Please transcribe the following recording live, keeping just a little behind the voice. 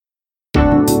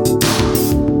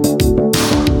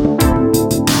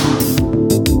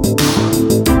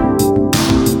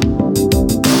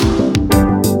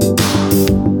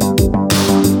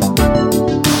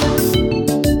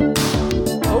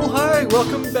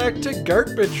back to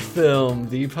Garbage Film,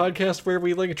 the podcast where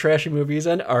we link trashy movies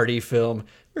and arty film.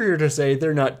 We're here to say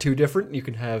they're not too different. You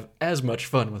can have as much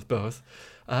fun with both.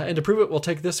 And to prove it, we'll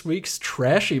take this week's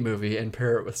trashy movie and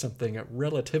pair it with something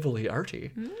relatively arty.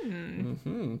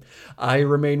 I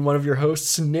remain one of your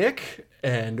hosts, Nick,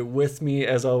 and with me,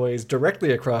 as always,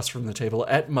 directly across from the table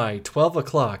at my 12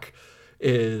 o'clock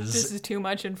is... This is too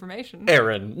much information.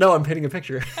 Aaron. No, I'm painting a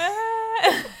picture.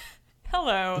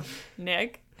 Hello,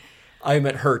 Nick. I'm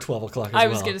at her 12 o'clock as well. I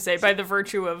was going to say, by the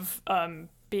virtue of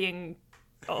being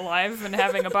alive and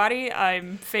having a body,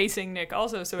 I'm facing Nick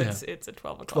also, so it's a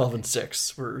 12 o'clock. 12 and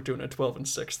 6. We're doing a 12 and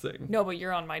 6 thing. No, but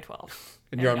you're on my 12.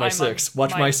 And you're on my 6.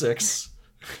 Watch my 6.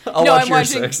 I'm watch your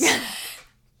watching... 6.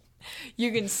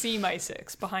 You can see my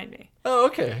 6 behind me. Oh,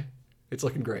 okay. It's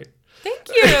looking great. Thank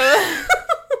you.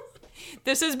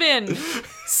 This has been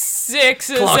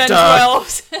 6s Clock and talk.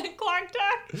 12s. Clock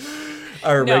talk.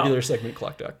 Our regular segment,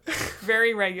 Clock Talk.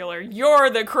 Very regular. You're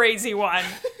the crazy one.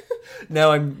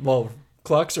 Now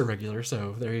clocks are regular,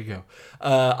 so there you go.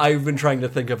 I've been trying to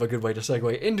think of a good way to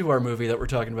segue into our movie that we're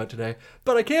talking about today,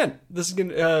 but I can't. This is going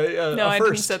to No, I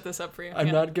first. didn't set this up for you. I'm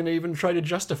not going to even try to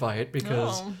justify it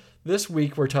because this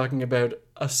week we're talking about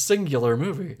a singular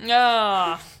movie.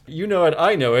 Ah, You know it,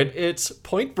 I know it. It's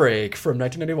Point Break from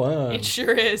 1991. it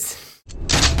sure is.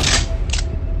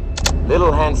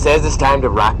 Little Hand says it's time to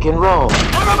rock and roll.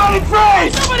 Everybody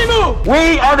freeze! Somebody move!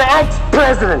 We are the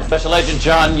ex-presidents. Special Agent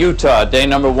John Utah, day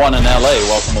number 1 in L.A.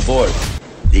 Welcome aboard.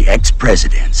 The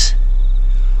ex-presidents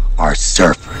are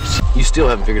surfers. You still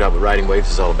haven't figured out what riding waves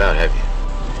is all about, have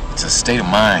you? It's a state of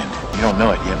mind. You don't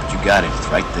know it yet, but you got it. It's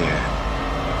right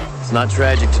there. It's not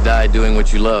tragic to die doing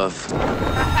what you love.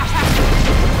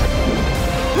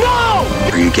 No!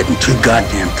 Or you're getting too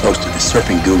goddamn close to the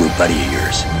surfing guru buddy of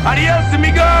yours. Adios,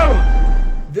 amigo!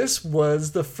 This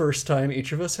was the first time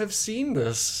each of us have seen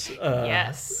this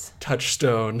Yes.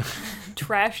 touchstone.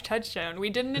 Trash touchdown. We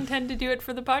didn't intend to do it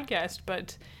for the podcast,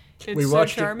 but it's We so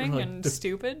watched it, charming like, and the-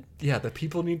 stupid. Yeah, the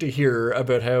people need to hear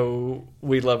about how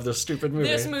we love this stupid movie.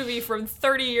 This movie from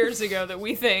 30 years ago that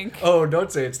we think... Oh, don't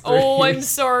say it's 30 Oh, I'm years.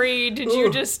 sorry. Did you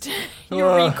just... You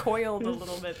recoiled a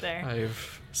little bit there.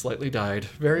 I've slightly died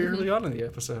very early on in the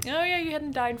episode. Oh, yeah, you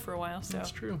hadn't died for a while, so...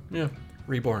 That's true. Yeah.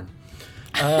 Reborn.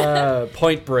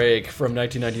 Point Break from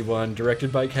 1991,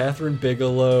 directed by Catherine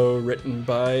Bigelow, written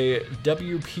by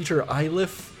W. Peter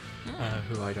Iliff,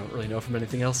 who I don't really know from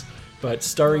anything else, but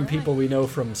starring people we know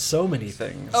from so many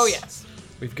things. Oh, yes.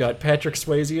 We've got Patrick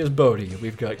Swayze as Bodhi.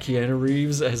 We've got Keanu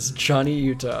Reeves as Johnny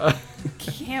Utah.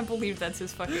 Can't believe that's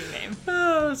his fucking name.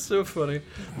 It's so funny.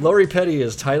 Laurie Petty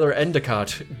as Tyler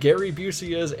Endicott. Gary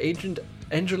Busey as Agent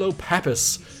Angelo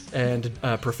Pappas. And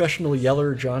professional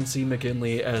yeller John C.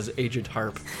 McGinley as Agent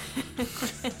Harp.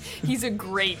 He's a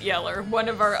great yeller. One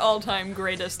of our all-time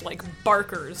greatest,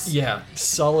 barkers. Yeah,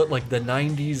 solid, the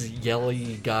 90s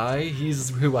yelly guy.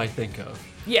 He's who I think of.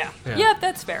 Yeah. Yeah. Yeah,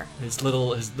 that's fair. He's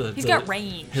got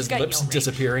range. His He's got lips yell range.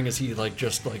 disappearing as he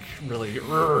really.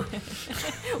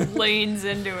 Leans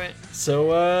into it.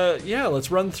 So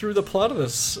let's run through the plot of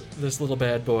this little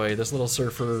bad boy, this little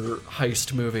surfer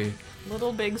heist movie.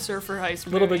 Little Big Surfer Heist movie.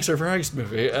 Little Big Surfer Heist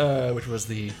movie, which was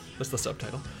that's the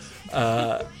subtitle.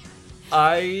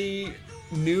 I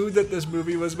knew that this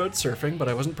movie was about surfing, but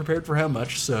I wasn't prepared for how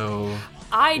much, so...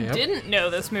 I didn't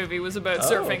know this movie was about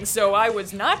surfing, so I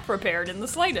was not prepared in the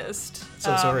slightest.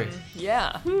 So sorry.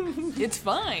 Yeah. It's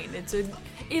fine.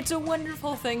 It's a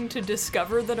wonderful thing to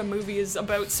discover that a movie is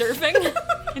about surfing.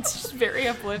 It's just very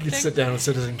uplifting. You sit down with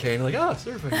Citizen Kane,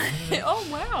 surfing. Oh,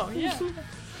 wow, yeah.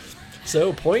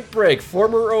 So, Point Break,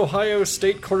 former Ohio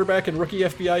State quarterback and rookie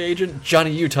FBI agent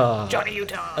Johnny Utah. Johnny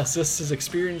Utah. Assists his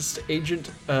experienced agent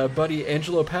buddy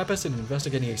Angelo Pappas in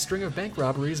investigating a string of bank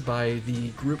robberies by the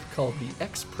group called the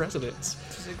Ex-Presidents.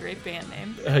 Which is a great band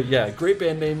name. Great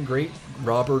band name, great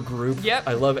robber group. Yep.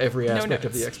 I love every aspect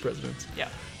of notes. the Ex-Presidents.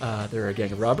 Yeah. They're a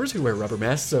gang of robbers who wear rubber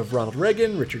masks of Ronald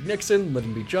Reagan, Richard Nixon,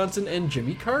 Lyndon B. Johnson, and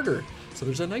Jimmy Carter. So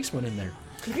there's a nice one in there.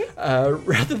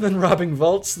 Rather than robbing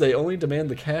vaults, they only demand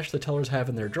the cash the tellers have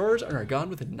in their drawers and are gone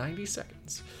within 90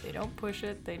 seconds. They don't push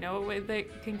it. They know what they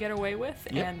can get away with,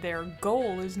 Yep. and their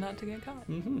goal is not to get caught.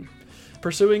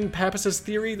 Pursuing Pappas's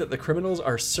theory that the criminals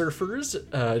are surfers,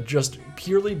 just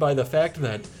purely by the fact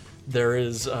that there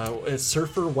is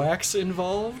surfer wax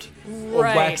involved, or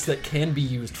Right. wax that can be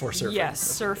used for surfing. Yes,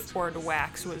 surfboard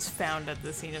wax was found at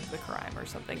the scene of the crime or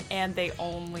something, and they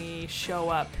only show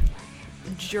up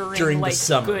during the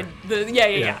summer.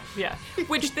 Yeah.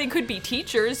 Which they could be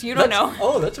teachers. You don't know.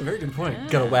 Oh, that's a very good point.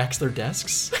 Gotta wax their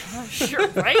desks. Sure,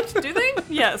 right? Do they?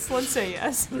 Yes, let's say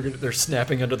yes. They're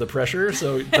snapping under the pressure,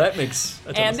 so that makes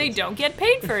a ton of And they sense. don't get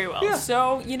paid very well. Yeah.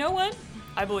 So, you know what?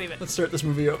 I believe it. Let's start this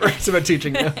movie over. It's about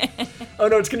teaching now. Oh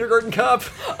no, it's Kindergarten Cop.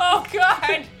 Oh,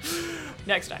 God.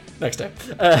 Next time.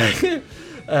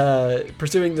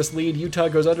 Pursuing this lead, Utah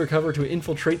goes undercover to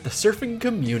infiltrate the surfing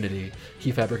community.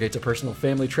 He fabricates a personal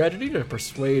family tragedy to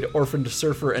persuade orphaned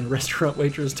surfer and restaurant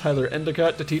waitress Tyler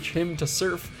Endicott to teach him to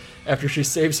surf after she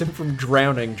saves him from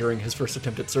drowning during his first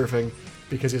attempt at surfing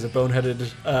because he's a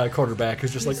boneheaded quarterback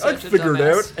who's just He's like, I such a figured it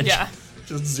dumbass. out. And Yeah.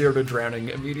 just zero to drowning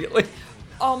immediately.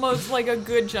 Almost like a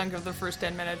good chunk of the first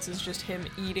 10 minutes is just him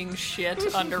eating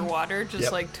shit underwater, just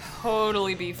Yep. like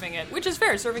totally beefing it, which is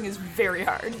fair. Surfing is very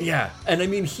hard. Yeah, and I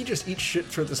mean, he just eats shit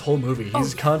throughout this whole movie.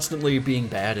 He's constantly being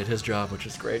bad at his job, which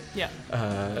is great. Yeah.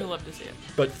 You'll love to see it.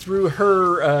 But through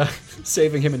her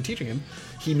saving him and teaching him,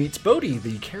 he meets Bodhi,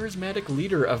 the charismatic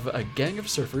leader of a gang of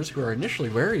surfers who are initially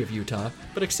wary of Utah,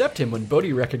 but accept him when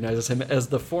Bodhi recognizes him as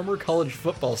the former college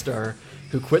football star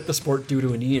who quit the sport due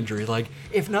to a knee injury. Like,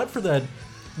 if not for that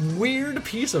weird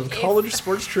piece of college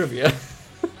sports trivia.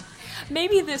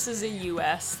 Maybe this is a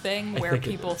US thing where think it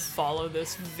people is. follow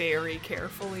this very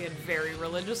carefully and very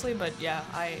religiously, but yeah,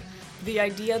 the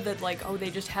idea that like, oh, they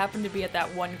just happened to be at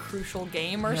that one crucial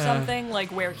game or Yeah. something, like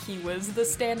where he was the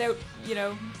standout, you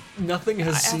know. Nothing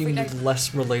has seemed less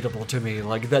relatable to me.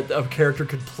 Like, that a character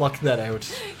could pluck that out.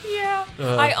 Yeah.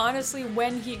 I honestly,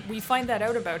 when we find that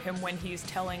out about him when he's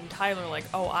telling Tyler like,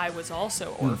 oh, I was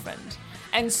also orphaned.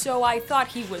 And so I thought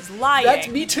he was lying. That's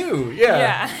me too, yeah.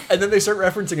 Yeah. And then they start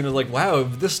referencing it and like, wow,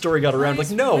 this story got around. Like,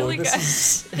 he's no, really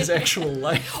this good. is his actual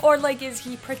life. Or like, is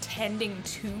he pretending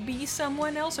to be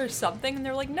someone else or something? And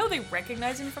they're like, no, they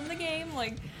recognize him from the game.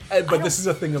 Like, But this is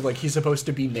a thing of like, he's supposed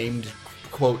to be named,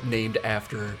 quote, named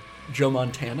after Joe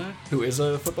Montana, who is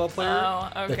a football player. oh,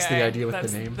 okay. That's the idea with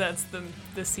the name. That's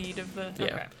the seed of the. Yeah.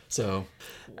 Okay. So,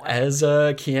 as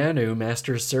Keanu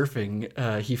masters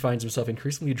surfing, he finds himself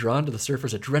increasingly drawn to the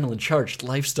surfer's adrenaline-charged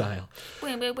lifestyle,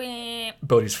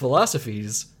 Bodhi's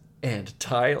philosophies, and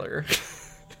Tyler.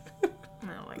 Oh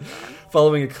my god.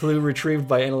 Following a clue retrieved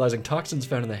by analyzing toxins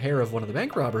found in the hair of one of the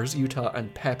bank robbers, Utah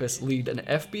and Pappas lead an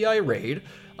FBI raid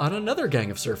on another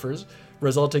gang of surfers,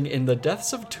 resulting in the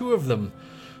deaths of 2 of them.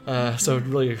 So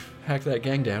really hack that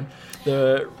gang down.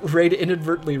 The raid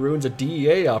inadvertently ruins a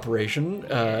DEA operation,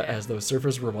 as those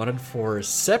surfers were wanted for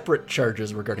separate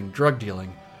charges regarding drug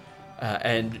dealing.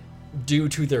 And due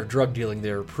to their drug dealing,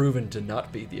 they were proven to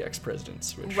not be the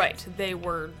ex-presidents. Which, Right.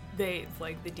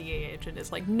 Like, the DA agent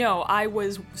is like, no, I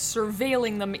was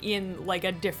surveilling them in, like,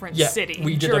 a different city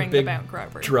we did during a big the bank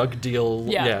robbery. drug deal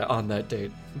Yeah. on that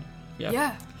date.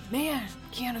 Yeah. Man,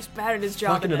 Keanu's bad at his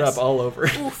job Fucking in it this. up all over.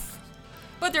 Oof.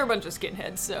 But they're a bunch of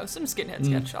skinheads, so some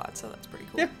skinheads got shot, so that's pretty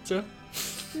cool. Yeah, so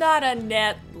Not a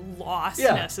net loss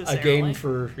necessarily. a gain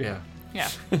for Yeah.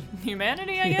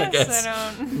 Humanity, I guess? guess.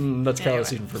 I don't... that's Anyway.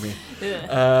 Coliseum for me.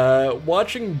 Ugh.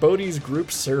 Watching Bodhi's group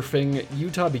surfing,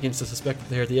 Utah begins to suspect that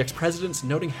they are the ex-presidents,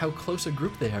 noting how close a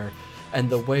group they are, and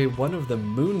the way one of them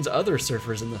moons other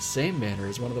surfers in the same manner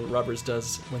as one of the robbers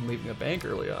does when leaving a bank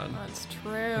early on. That's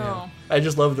true. Yeah. I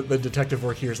just love that the detective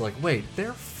work here is like, wait,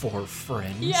 they're 4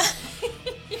 friends? Yeah.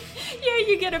 Yeah,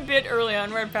 you get a bit early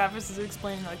on where Pappas is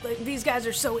explaining, like these guys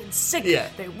are so in sync. Yeah.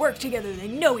 They work together, they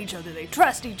know each other, they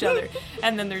trust each other.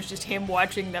 And then there's just him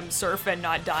watching them surf and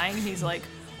not dying, and he's like,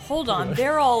 hold on,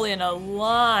 they're all in a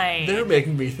line. They're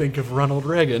making me think of Ronald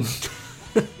Reagan.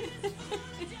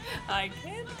 I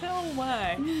can't tell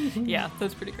why. Yeah,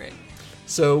 that's pretty great.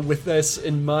 So with this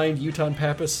in mind, Utah and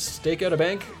Pappas stake out a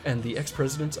bank, and the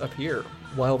ex-presidents appear.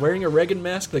 While wearing a Reagan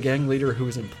mask, the gang leader, who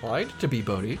is implied to be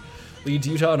Bodhi, leads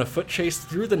Utah on a foot chase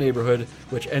through the neighborhood,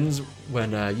 which ends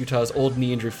when Utah's old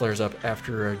knee injury flares up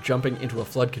after jumping into a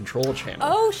flood control channel.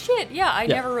 Oh shit, yeah, I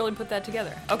Yeah. never really put that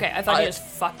together. Okay, I thought he just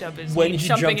fucked up his when knee he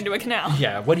jumping jumped- into a canal.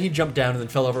 Yeah, when he jumped down and then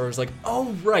fell over, I was like,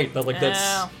 oh, right. But, like, that's...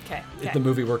 Oh, okay. The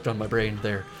movie worked on my brain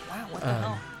there. Wow, what the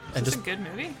hell? and Is this just- a good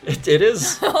movie? It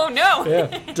is. Oh no!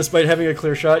 Yeah. Despite having a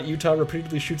clear shot, Utah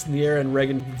repeatedly shoots in the air, and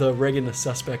the Reagan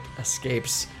suspect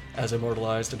escapes, as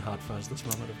immortalized in Hot Fuzz. This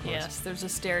moment, of course. Yes, there's a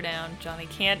stare down. Johnny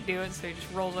can't do it, so he just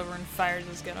rolls over and fires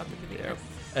his gun up into the air.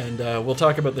 And we'll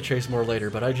talk about the chase more later,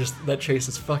 but that chase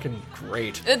is fucking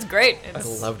great. It's great.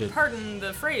 It's, loved it. Pardon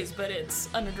the phrase, but it's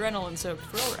an adrenaline-soaked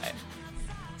thrill ride.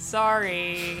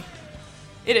 Sorry.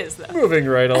 It is, though. Moving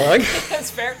right along.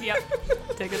 That's fair. Yep.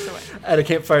 Take us away. At a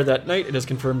campfire that night, it is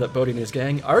confirmed that Bodhi and his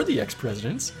gang are the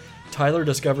ex-presidents. Tyler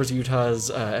discovers Utah's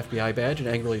FBI badge and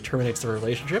angrily terminates their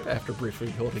relationship after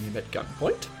briefly holding him at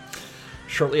gunpoint.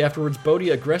 Shortly afterwards, Bodhi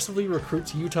aggressively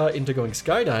recruits Utah into going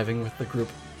skydiving with the group,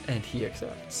 and he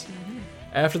accepts.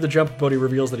 After the jump, Bodhi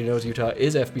reveals that he knows Utah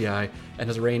is FBI and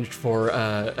has arranged for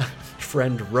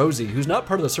friend Rosie, who's not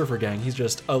part of the surfer gang, he's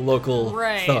just a local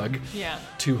thug,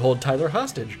 to hold Tyler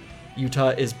hostage. Utah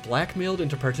is blackmailed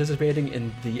into participating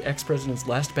in the ex-president's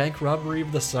last bank robbery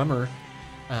of the summer.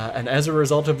 And as a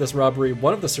result of this robbery,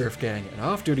 one of the surf gang, an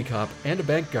off-duty cop, and a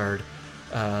bank guard,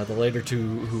 the later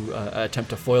two who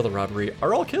attempt to foil the robbery,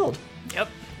 are all killed. Yep.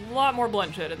 A lot more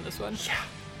bloodshed in this one. Yeah.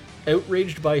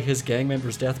 Outraged by his gang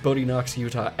member's death, Bodhi knocks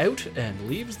Utah out and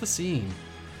leaves the scene.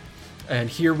 And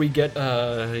here we get,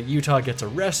 Utah gets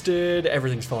arrested,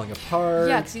 everything's falling apart.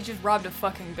 Yeah, because he just robbed a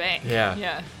fucking bank.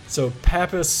 Yeah. So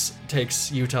Pappas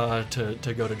takes Utah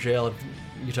to go to jail, and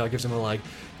Utah gives him a,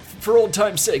 for old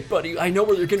time's sake, buddy, I know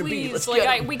where they're gonna be. Let's get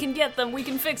them. We can get them, we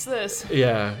can fix this.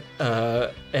 Yeah,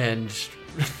 and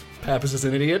Pappas is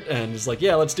an idiot, and is like,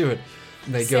 yeah, let's do it.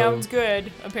 Sounds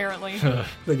good, apparently.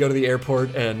 They go to the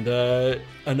airport, and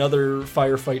another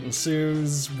firefight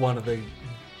ensues. One of the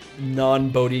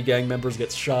non-Bodhi gang members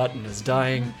gets shot and is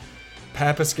dying.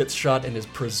 Pappas gets shot and is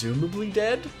presumably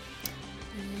dead.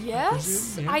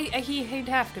 Yes? He'd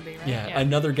have to be, right? Yeah,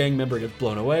 another gang member gets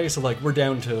blown away, so we're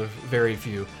down to very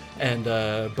few. And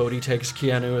Bodhi takes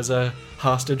Keanu as a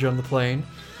hostage on the plane.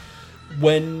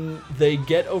 When they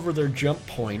get over their jump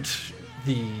point,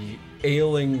 the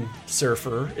ailing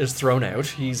surfer is thrown out.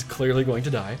 He's clearly going to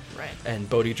die. Right. And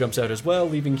Bodhi jumps out as well,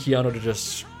 leaving Keanu to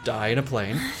just die in a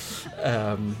plane.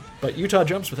 But Utah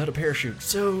jumps without a parachute,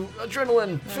 so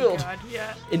adrenaline-filled. Oh God,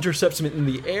 yeah. Intercepts him in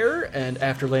the air, and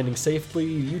after landing safely,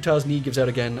 Utah's knee gives out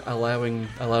again, allowing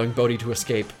Bodhi to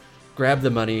escape, grab the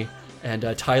money, and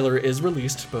Tyler is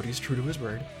released. Bodhi's true to his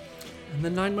word. And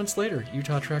then 9 months later,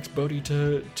 Utah tracks Bodhi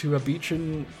to a beach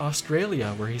in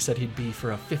Australia where he said he'd be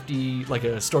for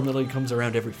a storm that only comes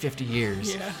around every 50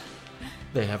 years. Yeah.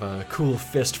 They have a cool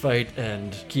fist fight,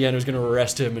 and Keanu's gonna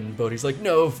arrest him, and Bodhi's like,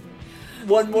 no,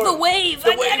 one more. The wave!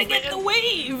 I gotta get the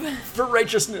wave! For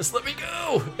righteousness, let me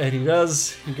go! And he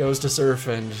does. He goes to surf,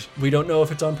 and we don't know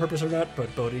if it's on purpose or not,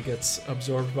 but Bodhi gets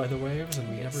absorbed by the waves, and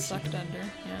we never see him. Sucked under,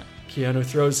 yeah. Keanu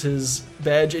throws his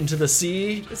badge into the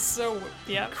sea. So,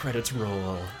 yeah. Credits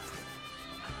roll.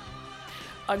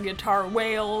 A guitar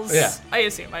wails. Yeah. I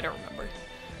assume, I don't remember.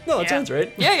 No, that sounds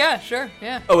right. Yeah, sure,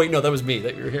 yeah. Oh, wait, no, that was me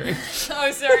that you were hearing.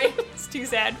 Oh, sorry. It's too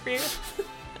sad for you.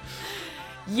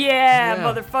 Yeah,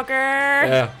 motherfucker.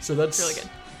 Yeah, so that's really good.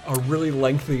 A really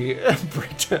lengthy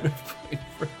breakdown of Point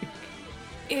Break.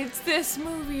 This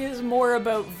movie is more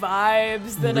about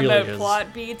vibes than Really about is.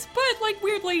 plot beats, but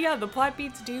weirdly, the plot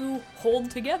beats do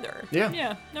hold together. Yeah.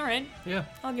 Yeah, all right. Yeah.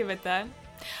 I'll give it that.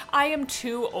 I am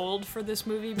too old for this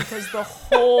movie because the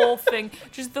whole thing,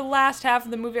 just the last half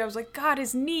of the movie, I was like, God,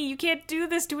 his knee, you can't do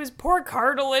this to his poor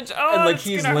cartilage. Oh, And it's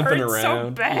he's gonna limping hurt around.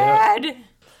 so bad.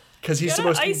 Because he's Gotta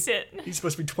supposed ice to it. He's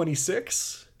supposed to be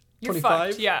 26? You're 25?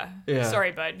 fucked, yeah.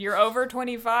 Sorry, bud. You're over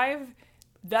 25.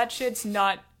 That shit's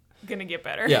not gonna get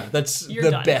better. Yeah, that's You're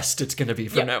the done. best it's gonna be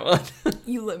from now on.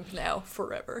 You limp now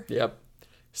forever. Yep.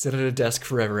 Sit at a desk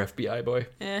forever, FBI boy.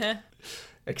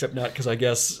 Except not, because I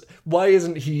guess, why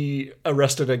isn't he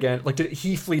arrested again? Did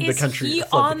he flee the country? Is he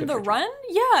fled on the country? run?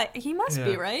 Yeah, he must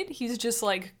be, Yeah. right? He's just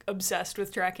obsessed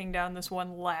with tracking down this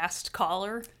one last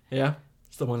caller. Yeah,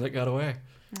 it's the one that got away.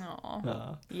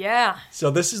 Oh. Yeah. So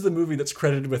this is the movie that's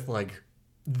credited with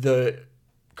the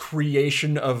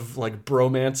creation of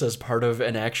bromance as part of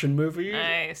an action movie.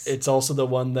 Nice. It's also the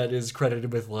one that is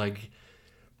credited with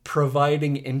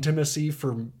providing intimacy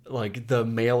for the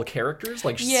male characters,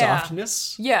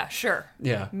 softness. Yeah, sure.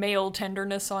 Yeah. Male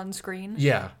tenderness on screen.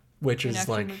 Yeah, which In is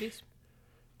action movies.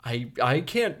 I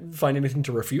can't find anything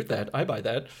to refute that. I buy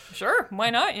that. Sure, why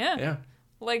not? Yeah. Yeah.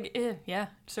 Yeah,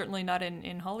 certainly not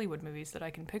in Hollywood movies that I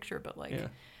can picture, but Yeah.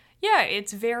 yeah,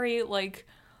 it's very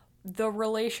the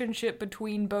relationship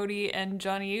between Bodhi and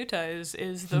Johnny Utah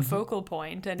is the focal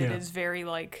point, and it Yeah. is very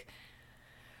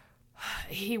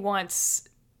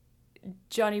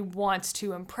Johnny wants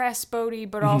to impress Bodhi,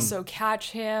 but also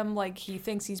catch him. He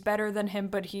thinks he's better than him,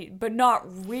 but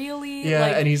not really.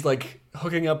 Yeah, and he's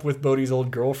hooking up with Bodhi's old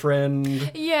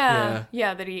girlfriend. Yeah,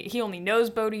 that he only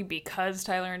knows Bodhi because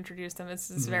Tyler introduced him. It's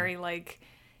very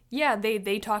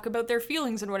they talk about their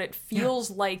feelings and what it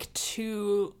feels like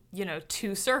to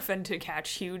surf and to catch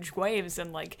huge waves,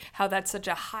 and how that's such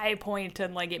a high point,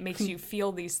 and it makes you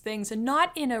feel these things, and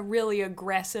not in a really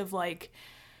aggressive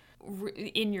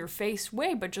in your face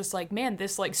way, but just man,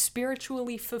 this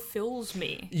spiritually fulfills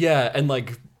me. Yeah, and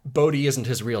Bodhi isn't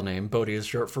his real name. Bodhi is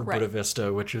short for Right. Buddha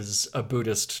Vista, which is a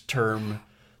Buddhist term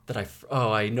that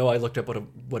I know I looked up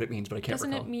what it means, but I can't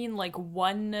Doesn't recall. it mean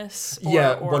oneness?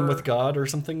 Or or one with God or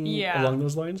something Yeah. along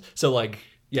those lines. So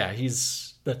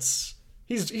he's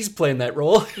He's playing that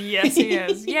role. Yes, he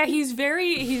is. Yeah, he's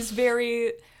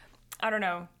very, I don't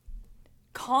know,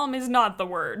 calm is not the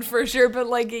word for sure, but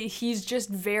like he's just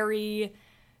very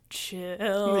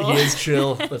chill. He is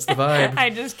chill. That's the vibe. I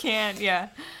just can't, yeah.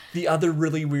 The other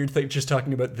really weird thing, just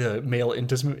talking about the male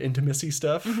intimacy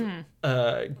stuff,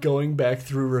 going back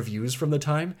through reviews from the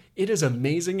time, it is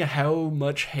amazing how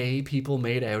much hay people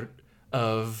made out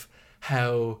of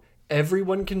how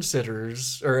everyone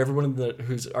considers, or everyone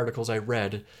whose articles I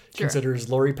read, considers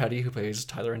Lori Petty, who plays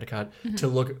Tyler Endicott, to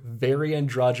look very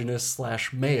androgynous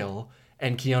 / male,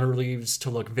 and Keanu Reeves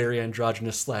to look very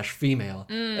androgynous / female.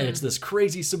 And it's this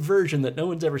crazy subversion that no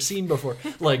one's ever seen before.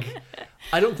 Like,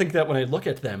 I don't think that when I look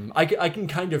at them. I can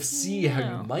kind of see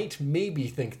how you might maybe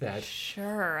think that.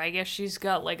 Sure, I guess she's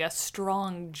got like a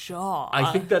strong jaw.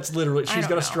 I think that's literally, she's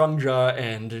got know. a strong jaw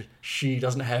and she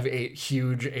doesn't have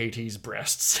huge 80s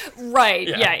breasts. Right,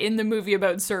 Yeah. yeah, in the movie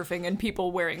about surfing and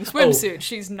people wearing swimsuits,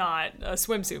 she's not a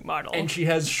swimsuit model. And she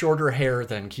has shorter hair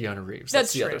than Keanu Reeves.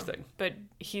 That's the true. other thing. But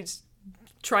he's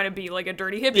trying to be like a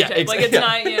dirty hippie Yeah, type. Like it's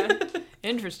not,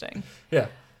 Interesting. Yeah.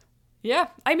 Yeah,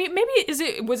 I mean, maybe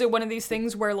was it one of these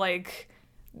things where like,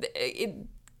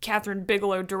 Catherine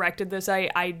Bigelow directed this?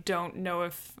 I don't know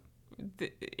if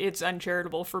it's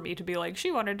uncharitable for me to be like,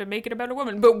 she wanted to make it about a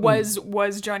woman, but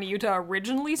was Johnny Utah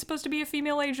originally supposed to be a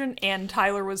female agent, and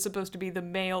Tyler was supposed to be the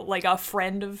male, like a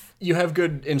friend of? You have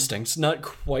good instincts, not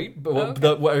quite, but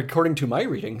according to my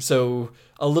reading. So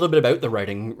a little bit about the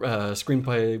writing,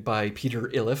 screenplay by Peter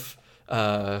Iliff.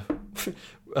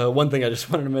 One thing I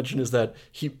just wanted to mention is that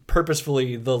he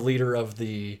purposefully, the leader of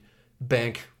the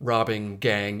bank robbing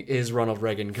gang is Ronald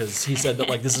Reagan, because he said that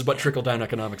like this is what trickle down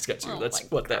economics gets you. That's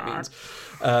what that means.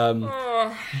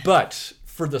 But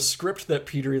for the script that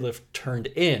Peter Iliff turned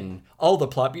in, all the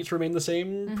plot beats remain the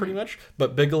same pretty much.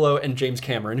 But Bigelow and James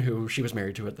Cameron, who she was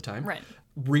married to at the time,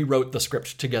 rewrote the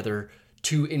script together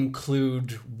to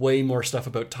include way more stuff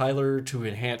about Tyler, to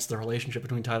enhance the relationship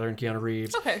between Tyler and Keanu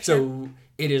Reeves. Okay, sure. So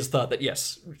it is thought that,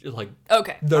 yes, like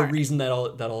the reason that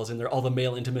all is in there, all the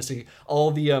male intimacy,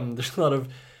 all the there's a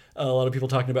lot of people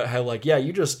talking about how like, yeah,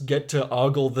 you just get to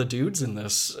ogle the dudes in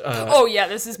this. Oh yeah,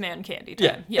 this is man candy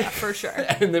time. Yeah, for sure.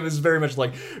 And it was very much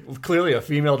like, clearly a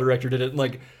female director did it, and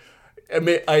like,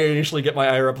 I initially get my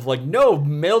ire up of like, no,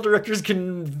 male directors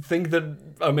can think that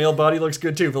a male body looks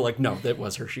good too, but like, no, that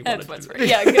was her. She wanted to do it.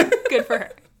 Yeah, good for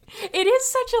her. It is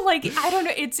such a like, I don't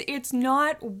know, it's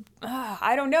not,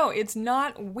 I don't know, it's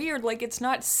not weird, like it's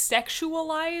not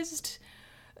sexualized.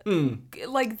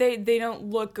 Like they don't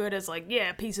look good as like,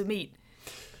 yeah, piece of meat.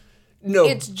 No.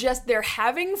 It's just they're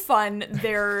having fun,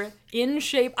 they're in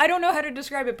shape. I don't know how to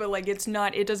describe it, but like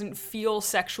it doesn't feel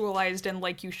sexualized and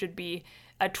like you should be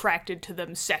attracted to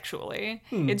them sexually.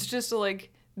 It's just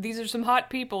like, these are some hot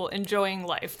people enjoying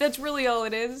life. That's really all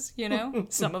it is, you know?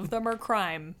 Some of them are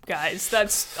crime guys.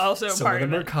 That's also Some part of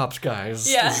them of are it. cops,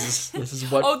 guys. Yeah. This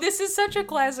is what... Oh, this is such a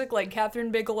classic, like,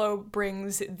 Catherine Bigelow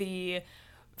brings the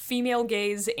female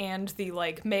gaze and the,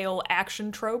 like, male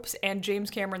action tropes, and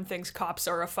James Cameron thinks cops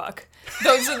are a fuck.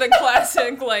 Those are the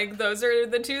classic, like, those are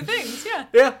the two things. Yeah.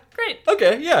 Yeah. Great.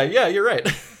 Okay, yeah, you're right.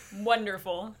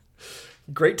 Wonderful.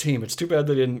 Great team. It's too bad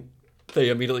they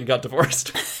immediately got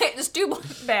divorced. It's too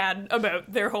bad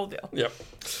about their whole deal. Yep.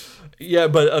 Yeah,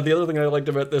 but the other thing I liked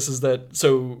about this is that,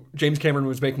 so James Cameron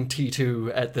was making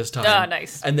T2 at this time. Ah,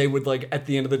 nice. And they would, like, at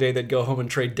the end of the day, they'd go home and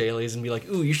trade dailies and be like,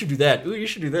 ooh, you should do that. Ooh, you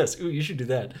should do this. Ooh, you should do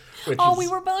that. We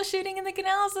were both shooting in the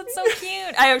canals. That's so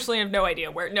cute. I actually have no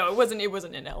idea where. No, it wasn't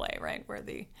in LA, right? Where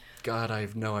the... God, I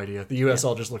have no idea. The U.S.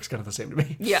 all just looks kind of the same to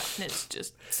me. Yeah, it's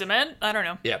just cement. I don't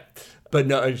know. Yeah. But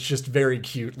no, it's just very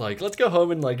cute. Like, let's go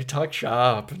home and, like, talk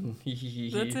shop. And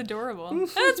That's adorable.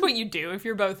 That's what you do if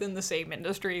you're both in the same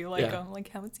industry. Like, Yeah. like,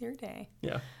 how was your day?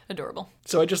 Yeah. Adorable.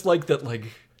 So I just like that, like,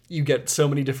 you get so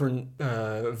many different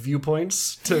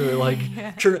viewpoints to, like,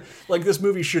 like, this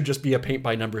movie should just be a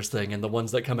paint-by-numbers thing, and the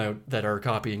ones that come out that are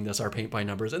copying this are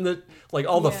paint-by-numbers. And, like,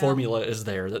 all the formula is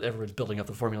there, that everyone's building up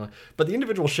the formula. But the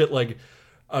individual shit, like...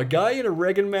 A guy in a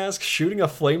Reagan mask shooting a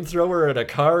flamethrower at a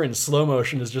car in slow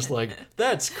motion is just like,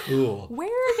 that's cool. Where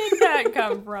did that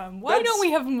come from? Why don't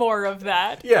we have more of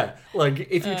that? Yeah, like,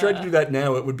 if you tried to do that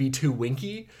now, it would be too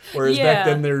winky. Whereas back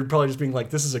then, they're probably just being like,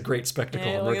 this is a great spectacle.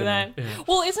 Hey, and look we're at gonna, that. yeah.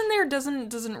 Well,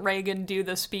 doesn't Reagan do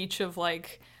the speech of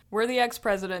like, we're the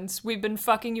ex-presidents. We've been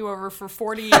fucking you over for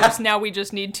 40 years. Now we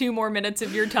just need 2 more minutes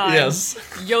of your time. Yes.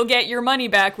 You'll get your money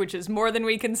back, which is more than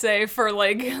we can say for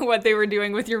like what they were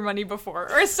doing with your money before,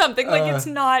 or something. Like it's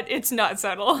not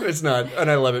subtle. It's not,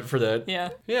 and I love it for that.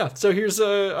 Yeah. Yeah, so here's,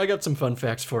 I got some fun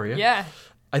facts for you. Yeah.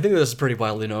 I think this is pretty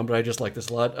widely known, but I just like this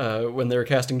a lot. When they were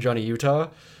casting Johnny Utah,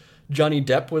 Johnny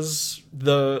Depp was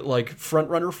the like front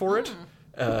runner for it.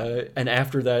 And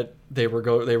after that, they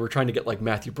were trying to get like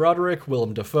Matthew Broderick,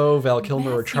 Willem Dafoe, Val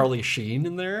Kilmer, or Charlie Sheen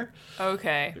in there.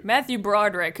 Okay. Matthew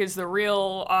Broderick is the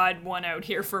real odd one out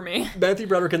here for me. Matthew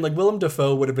Broderick and like Willem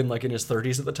Dafoe would have been like in his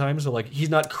 30s at the time, so like he's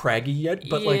not craggy yet,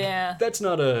 but like that's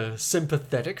not a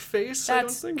sympathetic face, I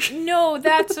don't think. No,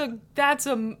 that's a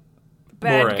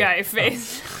bad More. guy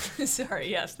face. Sorry,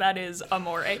 yes, that is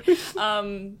amore.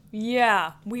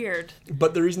 Yeah, weird.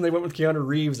 But the reason they went with Keanu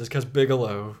Reeves is because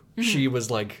Bigelow, she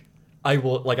was like, I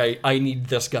need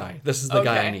this guy. This is the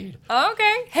guy I need.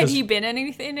 Okay. Had he been in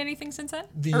anything since then?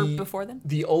 Or before then?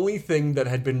 The only thing that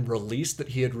had been released that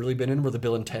he had really been in were the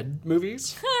Bill and Ted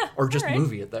movies. Or just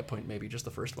movie at that point, maybe, just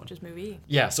the first one. Just movie.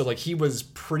 Yeah, so like he was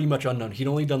pretty much unknown. He'd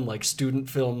only done like student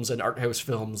films and art house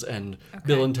films, and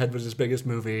Bill and Ted was his biggest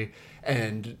movie.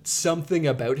 And something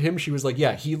about him, she was like,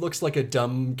 yeah, he looks like a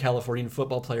dumb Californian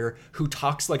football player who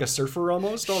talks like a surfer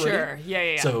almost already. Sure,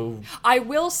 yeah. So I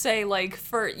will say, like,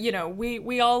 for,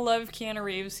 we all love Keanu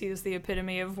Reeves. He is the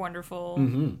epitome of wonderful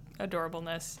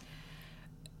adorableness.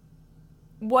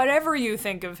 Whatever you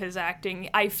think of his acting,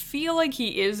 I feel like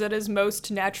he is at his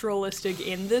most naturalistic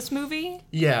in this movie.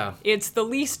 yeah. It's the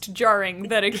least jarring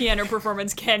that a Keanu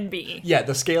performance can be. Yeah,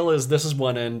 the scale is this is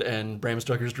one end and Bram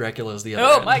Stoker's Dracula is the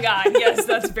other end. Oh my god, yes,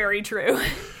 that's very true.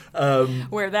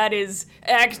 Where that is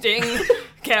acting,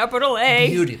 capital A.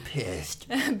 Budapest.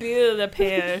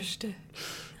 Budapest.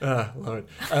 Love it.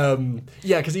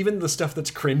 Yeah, because even the stuff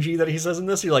that's cringy that he says in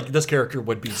this, you're like, this character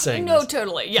would be saying No, this.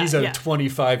 totally. Yeah, He's a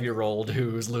 25-year-old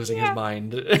who's losing his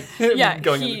mind.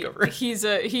 Going undercover.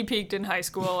 He peaked in high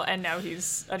school, and now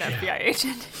he's an FBI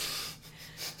agent.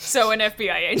 So an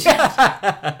FBI agent.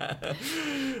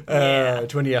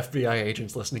 20 FBI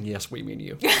agents listening, yes, we mean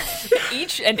you.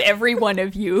 Each and every one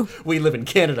of you. We live in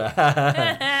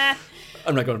Canada.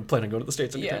 I'm not planning on going to the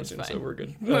States anytime soon, fine. so we're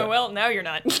good. Well, now you're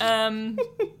not.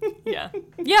 Yeah,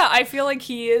 I feel like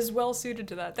he is well suited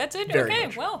to that. That's it. Very okay,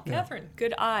 much. well, Catherine,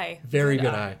 good eye. Very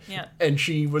good eye. Yeah. And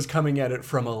she was coming at it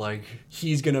from a, like,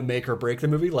 he's going to make or break the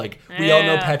movie. Like, we all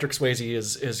know Patrick Swayze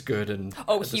is good. And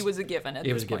He was a given at this point.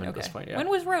 He was a given at this point, yeah. When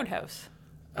was Roadhouse?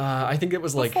 I think it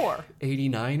was like Before.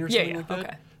 89 or something like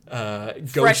that. Okay.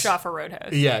 Ghost, Fresh off of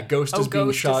Roadhouse. Yeah, Ghost is being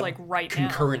Ghost shot is, like, right now.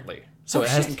 concurrently. So it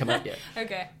hasn't come out yet.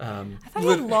 Okay. I thought he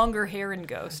had longer hair in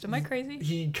Ghost. Am I crazy?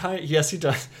 Yes, he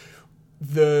does.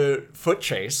 The foot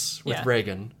chase with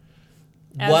Reagan,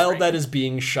 while Reagan. that is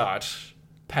being shot,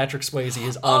 Patrick Swayze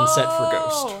is on set for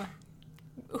Ghost.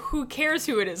 Who cares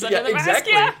who it is under Yeah, the mask?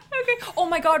 exactly. Yeah. Okay. Oh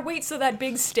my god, wait, so that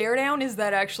big stare down, is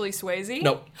that actually Swayze?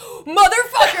 No.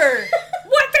 Motherfucker!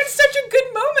 What? That's such a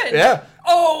good moment. Yeah.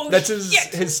 Oh, That's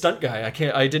shit. his stunt guy.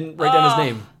 I didn't write down his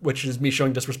name, which is me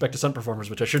showing disrespect to stunt performers,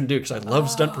 which I shouldn't do because I love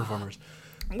stunt performers.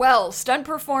 Well, stunt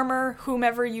performer,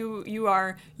 whomever you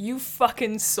are, you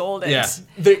fucking sold it. Yeah,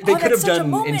 they could have that's such a done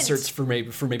moment. inserts for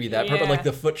maybe that part, but like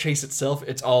the foot chase itself,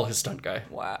 it's all his stunt guy.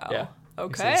 Wow. Yeah.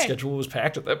 Okay. His schedule was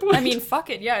packed at that point. I mean, fuck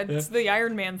it. Yeah, it's the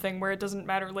Iron Man thing where it doesn't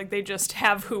matter. Like, they just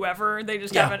have whoever. They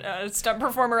just have a stunt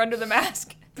performer under the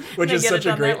mask. Which They is get such it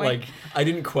a done great, that way. like, I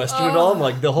didn't question it all. I'm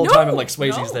like, the whole time I'm like,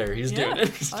 Swayze's no. there. He's doing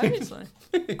it. Obviously.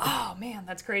 Oh, man,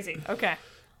 that's crazy. Okay.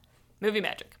 Movie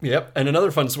magic. Yep. And another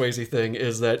fun Swayze thing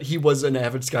is that he was an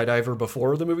avid skydiver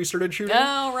before the movie started shooting.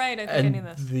 Oh, right. I think I knew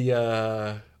this.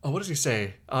 The, what does he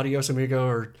say? Adios, amigo?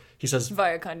 Or he says...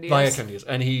 Via con Dios. Via con Dios.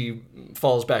 And he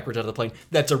falls backwards out of the plane.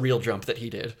 That's a real jump that he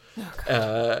did.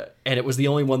 And it was the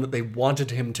only one that they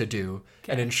wanted him to do.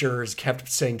 Okay. And insurers kept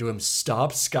saying to him,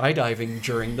 stop skydiving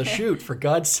during the shoot, for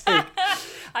God's sake.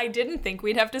 I didn't think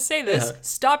we'd have to say this. Yeah.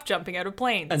 Stop jumping out of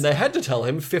planes. And they had to tell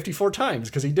him 54 times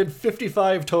because he did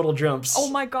 55 total jumps. Oh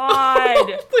my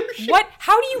god! What?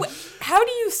 How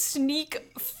do you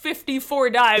sneak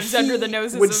 54 dives under the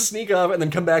noses would of? sneak off and then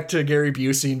come back to Gary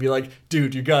Busey and be like,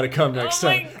 "Dude, you got to come next Oh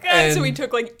my time." god! And, So he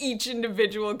took like each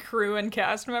individual crew and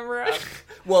cast member out.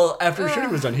 well, after shooting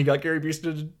was done, he got Gary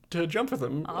Busey to jump with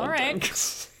him. All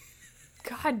right.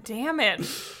 God damn it!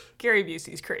 Gary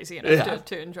Busey's crazy enough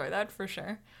to enjoy that for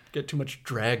sure. Get too much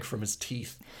drag from his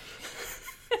teeth.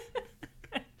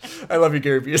 I love you,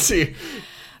 Gary Busey.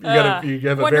 You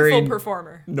have a wonderful very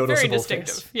performer, noticeable very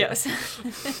distinctive. face.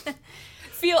 Yes.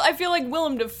 I feel like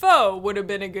Willem Dafoe would have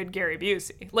been a good Gary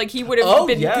Busey. Like he would have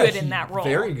been good in that role.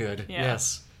 Very good. Yeah.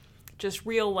 Yes. Just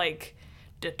real like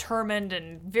determined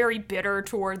and very bitter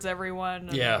towards everyone.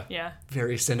 And, Yeah. Yeah.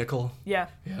 Very cynical. Yeah.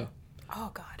 Yeah.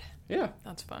 Oh God. Yeah.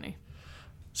 That's funny.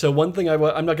 So one thing I'm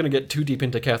not going to get too deep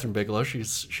into Catherine Bigelow.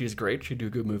 She's great. She'd do a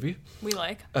good movie. We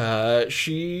like.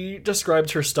 She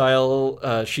describes her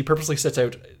style. She purposely sets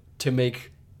out to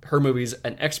make her movies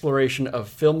an exploration of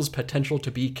film's potential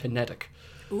to be kinetic.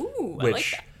 Ooh, I which like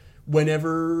that.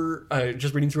 whenever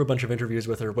just reading through a bunch of interviews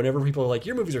with her, whenever people are like,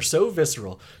 your movies are so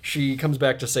visceral, she comes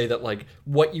back to say that like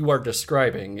what you are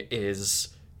describing is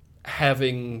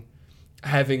having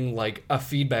like a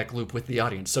feedback loop with the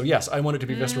audience. So yes, I want it to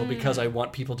be visceral because I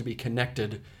want people to be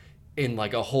connected in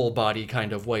like a whole body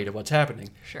kind of way to what's happening.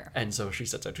 Sure. And so she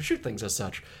sets out to shoot things as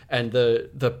such. And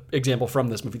the example from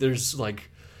this movie, there's like,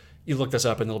 you look this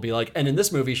up and they'll be like, and in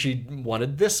this movie she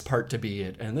wanted this part to be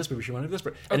it, and in this movie she wanted this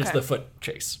part, and it's Okay. the foot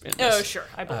chase in this. Oh, sure.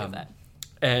 I believe that.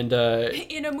 And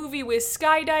In a movie with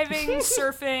skydiving,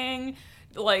 surfing,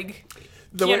 like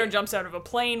The Keanu way- jumps out of a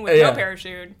plane with Yeah. no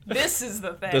parachute. This is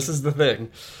the thing. this is the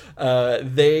thing.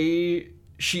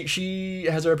 She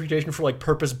has a reputation for like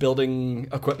purpose building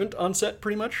equipment on set,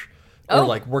 pretty much. Or Oh.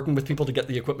 like working with people to get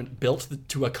the equipment built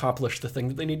to accomplish the thing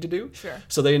that they need to do. Sure.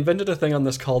 So they invented a thing on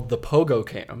this called the Pogo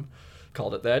Cam,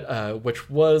 called it that, which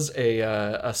was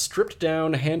a stripped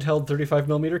down handheld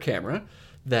 35mm camera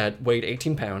that weighed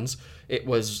 18 pounds. It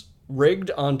was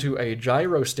rigged onto a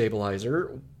gyro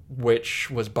stabilizer, which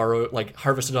was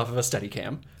harvested off of a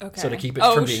Steadicam. Okay. So to keep it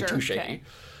Oh, from being sure, too shaky. okay.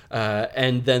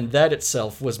 And then that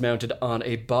itself was mounted on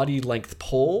a body length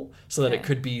pole so that it Okay.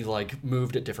 could be like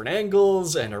moved at different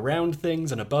angles and around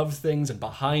things and above things and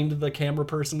behind the camera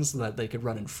person so that they could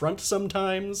run in front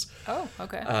sometimes. Oh,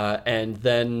 okay. And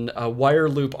then a wire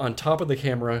loop on top of the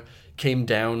camera came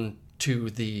down to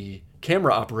the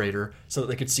camera operator so that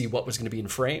they could see what was going to be in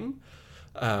frame.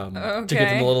 To give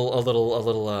them a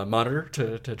little monitor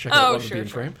to check out Oh, what would sure, be in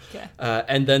sure. frame. Okay.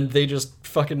 And then they just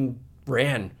fucking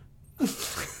ran.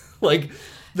 Like,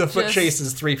 the foot Just- chase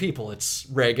is 3 people. It's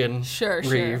Reagan, Sure,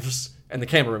 sure. Reeves, and the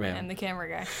cameraman. And the camera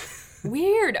guy.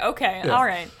 Weird. Okay. All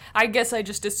right. I guess I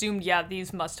just assumed, yeah,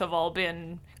 these must have all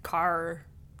been car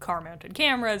mounted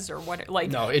cameras or what,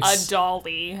 like No, a it's-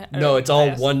 dolly. No, it's all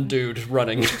Yes. one dude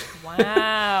running.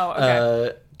 Wow.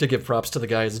 Okay. To give props to the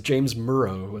guys, James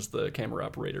Murrow was the camera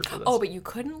operator for this. Oh, but you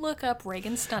couldn't look up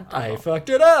Reagan stunt double. I fucked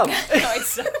it up.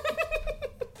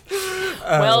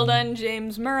 Well done,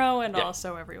 James Murrow, and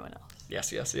also everyone else.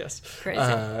 Yes. Crazy.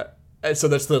 And so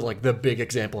that's the big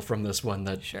example from this one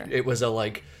that Sure. it was a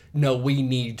like, no, we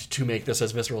need to make this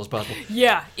as visceral as possible.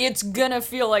 Yeah, it's gonna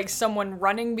feel like someone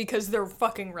running because they're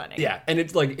fucking running. Yeah, and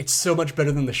it's so much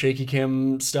better than the shaky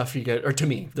cam stuff you get. Or to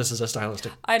me, this is a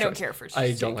stylistic. I don't choice. care for I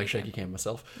shaky don't like cam. shaky cam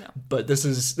myself. No. But this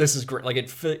is great. Like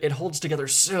it holds together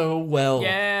so well.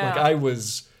 Yeah. Like I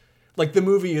was, like the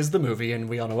movie is the movie, and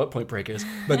we all know what Point Break is.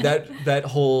 But that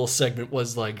whole segment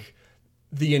was like,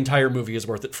 the entire movie is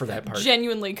worth it for that part.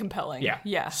 Genuinely compelling. Yeah.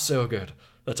 Yeah. So good.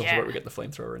 That's also Yeah. where we get the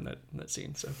flamethrower in that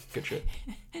scene. So good shit.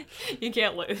 You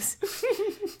can't lose.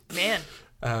 Man.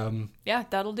 Yeah,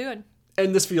 that'll do it.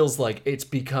 And this feels like it's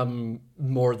become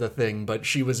more the thing, but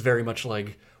she was very much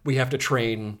like, we have to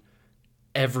train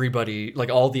everybody, like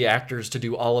all the actors, to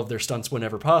do all of their stunts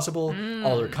whenever possible,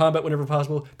 all their combat whenever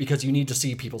possible, because you need to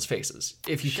see people's faces.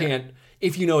 If you can't,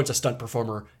 if you know it's a stunt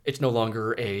performer, it's no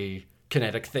longer a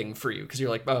kinetic thing for you, because you're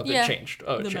like, oh, Yeah. it changed.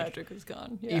 Oh, it The changed. magic is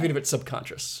gone. Yeah. Even if it's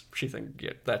subconscious, she think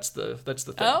that's the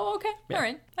thing. Oh, okay. All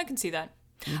right. I can see that.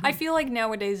 I feel like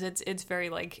nowadays it's very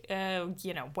like,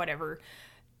 whatever.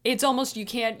 It's almost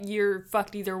you're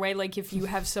fucked either way. Like if you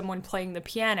have someone playing the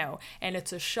piano and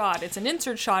it's a shot, it's an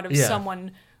insert shot of Yeah.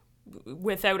 someone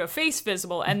without a face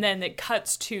visible, and then it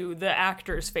cuts to the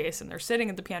actor's face and they're sitting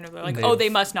at the piano. They're like, oh, they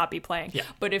must not be playing. Yeah.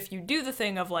 But if you do the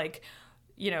thing of like,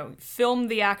 film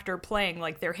the actor playing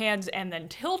like their hands and then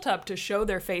tilt up to show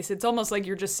their face, it's almost like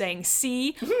you're just saying,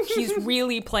 see, he's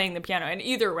really playing the piano. And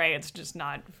either way, it's just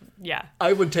not, yeah.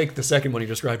 I would take the second one you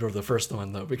described over the first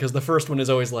one, though, because the first one is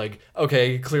always like,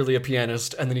 okay, clearly a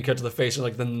pianist, and then you cut to the face, and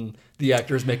like, then the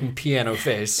actor is making piano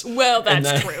face. Well, And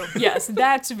that's then- true. Yes,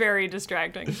 that's very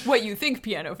distracting. What you think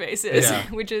piano face is, Yeah.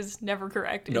 which is never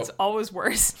correct. Nope. It's always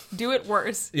worse. Do it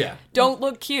worse. Yeah. Don't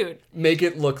look cute. Make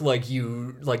it look like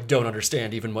you don't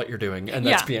understand even what you're doing, and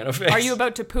that's piano face. Are you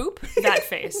about to poop? That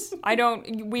face.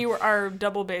 We are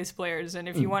double bass players, and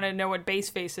if you want to know what bass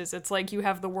face is, it's like you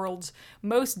have the world's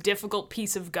most difficult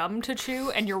piece of gum to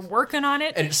chew, and you're working on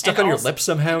it. And it's stuck on your also- lips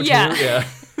somehow, too? Yeah.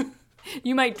 Yeah.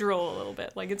 You might drool a little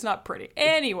bit. Like, it's not pretty.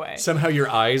 Anyway. Somehow your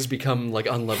eyes become, like,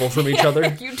 unlevel from each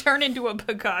other. You turn into a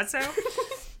Picasso.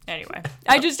 Anyway.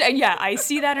 I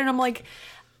see that, and I'm like,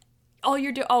 all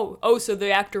you're doing, so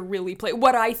the actor really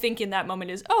what I think in that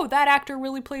moment is, that actor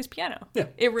really plays piano. Yeah.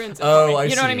 It ruins it Oh, for me. I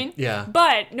You know what I see. mean? Yeah.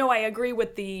 But, no, I agree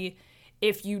with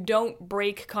if you don't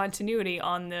break continuity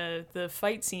on the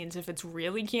fight scenes, if it's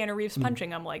really Keanu Reeves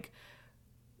punching, I'm like,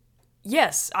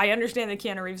 yes, I understand that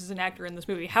Keanu Reeves is an actor in this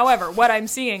movie. However, what I'm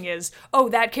seeing is,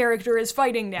 that character is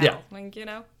fighting now. Yeah. Like,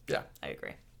 Yeah. I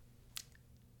agree.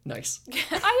 Nice.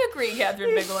 I agree,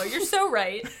 Catherine Bigelow. You're so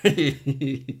right.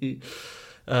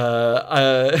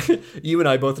 You and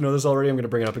I both know this already. I'm going to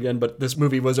bring it up again, but this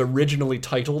movie was originally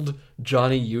titled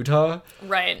Johnny Utah,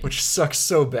 Right. which sucks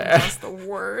so bad. That's the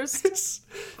worst. It's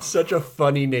such a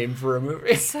funny name for a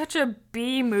movie. Such a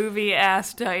B movie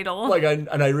ass title.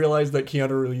 I realized that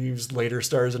Keanu Reeves later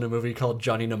stars in a movie called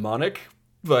Johnny Mnemonic,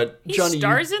 but he Johnny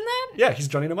stars in that? Yeah, he's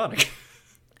Johnny Mnemonic.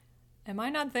 Am I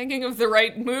not thinking of the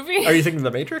right movie? Are you thinking of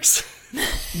The Matrix?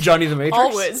 Johnny the Matrix?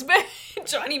 Always, but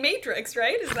Johnny Matrix,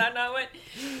 right? Is that not what?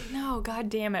 No, god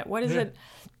damn it. What is it?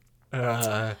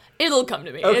 It'll come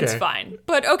to me. Okay. It's fine.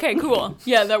 But okay, cool.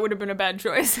 Yeah, that would have been a bad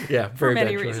choice. Yeah, very for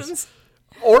many bad choice. reasons.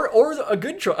 Or a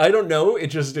good choice. I don't know.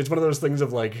 It's one of those things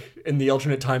of like, in the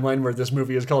alternate timeline where this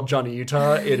movie is called Johnny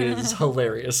Utah, it is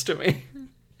hilarious to me.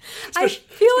 I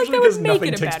feel like that because would make nothing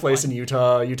it a takes bad place one. in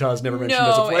Utah. Utah's never mentioned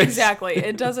as a No, place. exactly.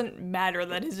 It doesn't matter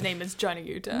that his name is Johnny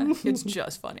Utah. It's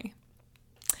just funny.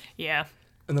 Yeah.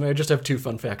 And then I just have two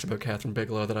fun facts about Catherine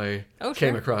Bigelow that I came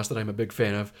sure. across that I'm a big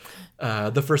fan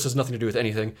of. The first has nothing to do with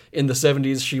anything. In the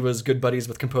 70s, she was good buddies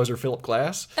with composer Philip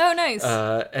Glass. Oh, nice.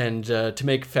 And to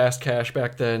make fast cash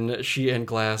back then, she and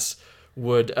Glass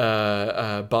would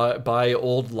buy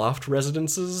old loft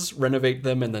residences, renovate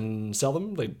them, and then sell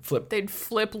them. They'd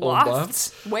flip lofts?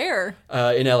 lofts. Where?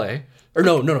 In L.A. Or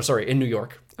no, sorry, in New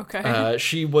York. Okay.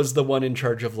 She was the one in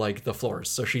charge of like the floors,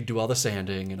 so she'd do all the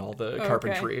sanding and all the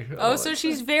carpentry. Okay. and all Oh, so that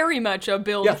she's stuff. very much a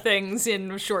build Yeah. things in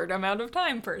a short amount of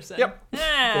time person. Yep. Ah.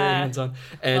 Very hands-on.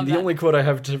 And Love the that. only quote I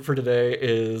have for today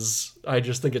is, I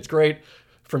just think it's great,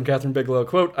 from Catherine Bigelow,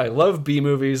 quote, "I love B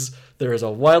movies. There is a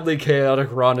wildly chaotic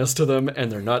rawness to them,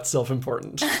 and they're not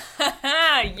self-important."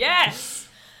 Ah, yes.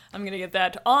 I'm gonna get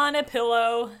that on a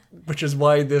pillow. Which is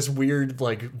why this weird,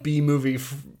 like, B movie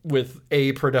with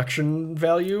a production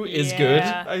value is good,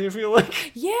 Yeah. I feel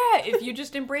like. Yeah, if you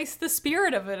just embrace the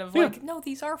spirit of it, of like, no,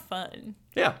 these are fun.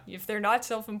 Yeah, If they're not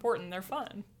self-important, they're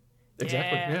fun.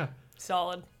 exactly, yeah.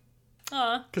 Solid.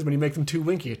 Because when you make them too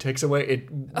winky, it takes away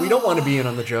it. We don't want to be in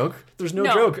on the joke. There's no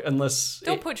No. joke unless.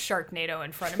 Don't put Sharknado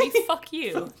in front of me. Fuck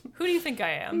you. Who do you think I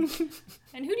am?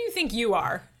 And who do you think you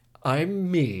are? I'm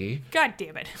me. God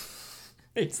damn it.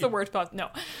 It's the worst possible. No.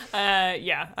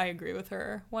 Yeah, I agree with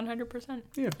her 100%.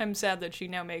 Yeah. I'm sad that she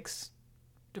now makes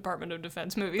Department of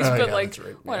Defense movies, Oh, but yeah, like, that's right,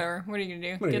 yeah. whatever. What are you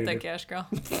gonna do? are you Get gonna that do? cash,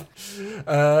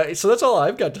 girl. So that's all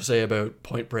I've got to say about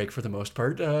Point Break for the most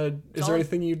part. Is there Solid.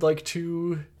 anything you'd like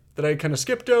to that I kind of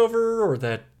skipped over, or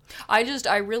that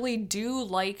I really do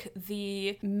like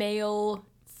the male.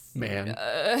 man?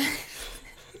 I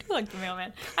do like the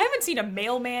mailman. I haven't seen a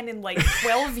mailman in like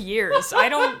 12 years. I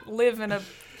don't live in a.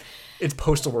 It's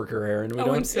postal worker, Aaron. We Oh,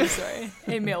 don't. I'm so sorry.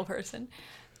 A male person.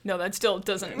 No, that still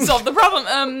doesn't solve the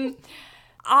problem.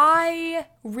 I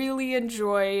really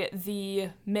enjoy the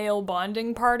male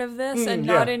bonding part of this, and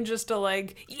not yeah. in just a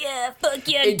like, yeah, fuck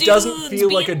yeah, It dudes, doesn't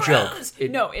feel like being a joke. bros. It-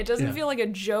 No, it doesn't yeah. feel like a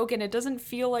joke, and it doesn't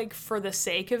feel like for the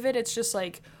sake of it. It's just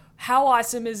like, how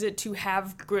awesome is it to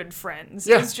have good friends?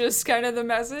 Yeah. It's just kind of the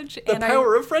message. The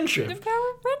power of friendship. The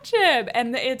power of friendship,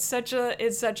 and it's such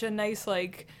a nice,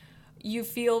 like, you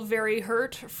feel very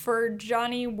hurt for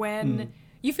Johnny when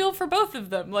you feel for both of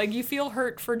them. Like, you feel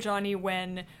hurt for Johnny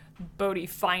when Bodhi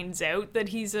finds out that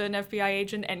he's an FBI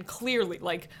agent, and clearly,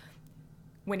 like,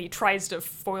 when he tries to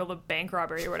foil the bank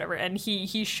robbery or whatever, and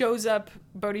he shows up,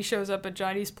 Bodhi shows up at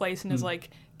Johnny's place and is like,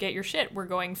 get your shit, we're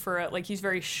going for it. Like, he's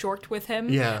very short with him.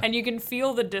 Yeah. And you can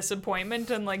feel the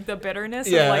disappointment and, like, the bitterness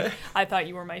Yeah. of, like, I thought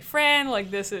you were my friend, like,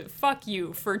 this is, fuck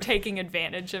you for taking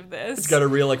advantage of this. It's got a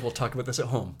real like. We'll talk about this at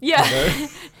home. Yeah.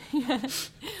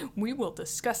 We will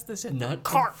discuss this in the Not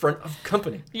car. in front of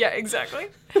company. Yeah, exactly.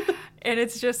 And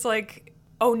it's just like,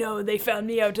 oh no, they found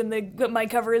me out and my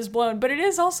cover is blown. But it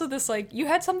is also this, like, you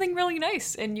had something really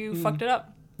nice and you fucked it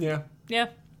up. Yeah. Yeah.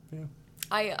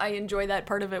 I enjoy that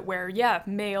part of it where, yeah,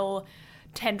 male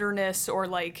tenderness or,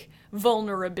 like,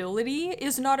 vulnerability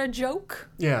is not a joke.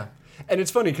 Yeah. And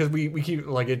it's funny because we keep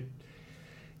like it.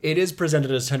 It is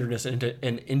presented as tenderness and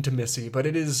intimacy, but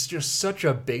it is just such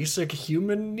a basic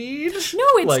human need. No,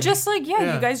 it's just like,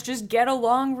 yeah, you guys just get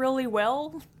along really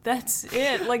well. That's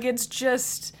it. Like, it's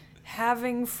just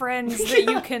having friends that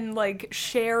you can, like,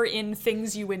 share in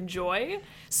things you enjoy.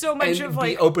 So much and of,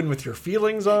 like, be open with your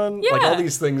feelings on like Yeah. all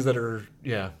these things that are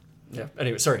yeah.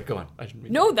 Anyway, sorry, go on. I didn't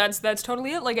mean no, that's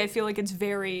totally it. Like, I feel like it's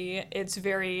very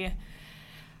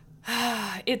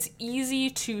it's easy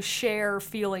to share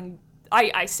feeling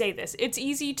I say this, it's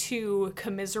easy to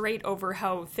commiserate over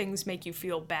how things make you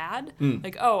feel bad.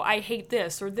 Like, oh, I hate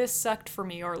this, or this sucked for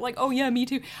me, or like, oh yeah, me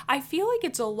too. I feel like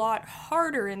it's a lot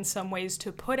harder in some ways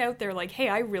to put out there like, hey,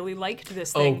 I really liked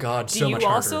this thing. Oh God, Do so you much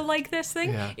also harder. like this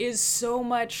thing? Yeah. Is so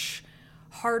much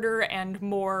harder and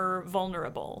more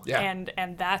vulnerable. Yeah.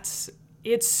 And that's,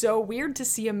 it's so weird to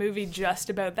see a movie just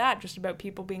about that, just about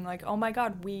people being like, oh my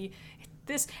God,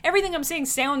 everything I'm saying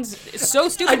sounds so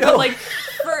stupid, but like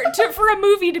for a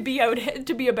movie to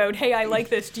be about, hey, I like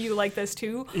this, do you like this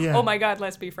too? Yeah. Oh my God,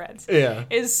 let's be friends. Yeah.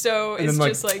 Is so, And it's then,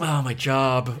 just like, oh, my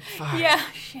job. Fuck. yeah,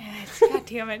 shit, God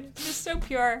damn it, it's just so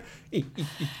pure.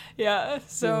 Yeah,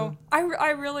 so I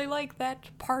really like that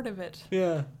part of it,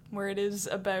 Yeah. where it is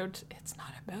about, it's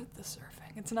not about the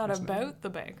surfing, it's not about the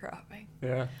bank robbing.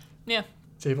 Yeah. Yeah,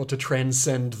 It's able to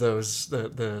transcend those,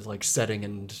 the like setting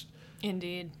and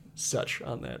indeed. such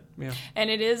on that. Yeah. And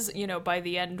it is, by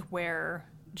the end where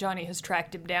Johnny has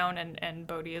tracked him down and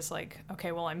Bodhi is like,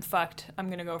 okay, well, I'm fucked. I'm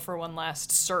going to go for one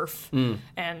last surf and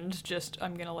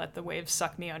I'm going to let the waves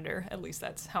suck me under. At least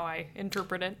that's how I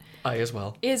interpret it. I as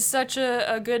well. Is such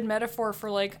a good metaphor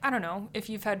for, like, I don't know, if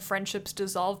you've had friendships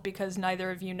dissolve because neither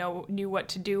of you knew what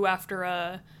to do after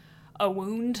a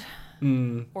wound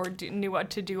or knew what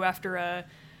to do after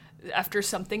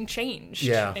something changed,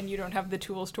 Yeah. and you don't have the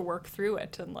tools to work through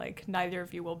it, and like neither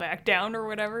of you will back down or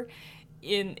whatever.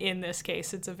 In this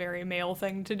case, it's a very male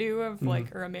thing to do,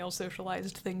 or a male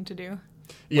socialized thing to do.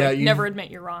 Yeah. Like, never admit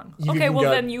you're wrong. you've Okay, even well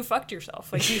got- then you fucked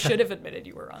yourself. Like you should have admitted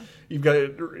you were wrong. You've got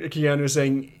Keanu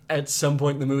saying at some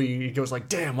point in the movie, he goes like,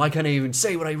 damn, why can't I even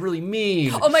say what I really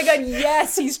mean? Oh my God,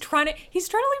 yes, he's trying to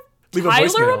Leave a Tyler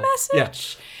voicemail. a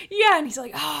message. Yeah, and he's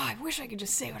like, oh, I wish I could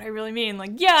just say what I really mean.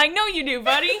 Like, yeah, I know you do,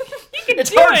 buddy. You can It's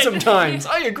do hard it. sometimes.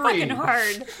 I agree. Fucking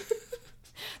hard.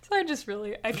 So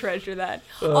I treasure that.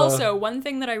 Also, one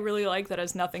thing that I really like that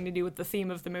has nothing to do with the theme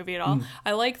of the movie at all,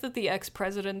 I like that the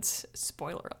ex-presidents,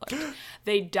 spoiler alert,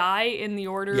 they die in the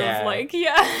order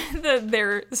of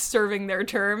they're serving their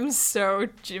terms. So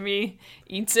Jimmy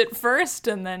eats it first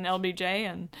and then LBJ,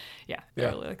 and I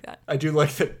really like that. I do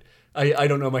like that. I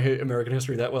don't know my American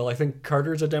history that well. I think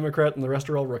Carter's a Democrat and the rest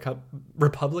are all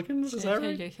Republicans. Is that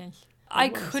right? I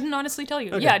couldn't honestly tell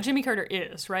you. Okay. Yeah, Jimmy Carter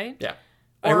is, right? Yeah.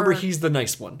 I remember Or- he's the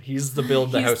nice one. He's the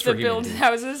build the house for build humanity.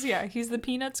 houses. Yeah, he's the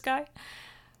Peanuts guy.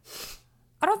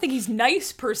 I don't think he's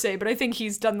nice per se, but I think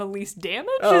he's done the least damage.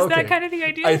 Oh, Is that okay. kind of the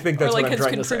idea? I think that's or like what I'm has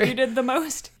trying to say. contributed the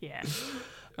most. Yeah.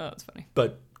 Oh, that's funny.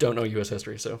 But don't know U.S.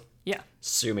 history, so Yeah.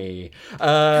 sue me.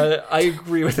 I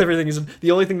agree with everything. The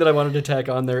only thing that I wanted to tack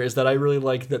on there is that I really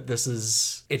like that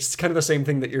it's kind of the same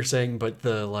thing that you're saying, but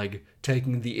the like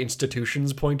taking the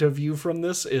institution's point of view from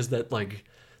this is that like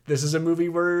this is a movie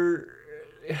where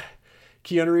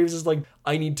Keanu Reeves is like,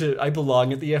 I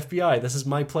belong at the FBI. This is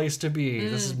my place to be.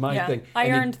 This is my thing. I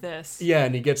And earned this. Yeah,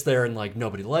 and he gets there and like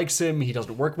nobody likes him. He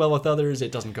doesn't work well with others.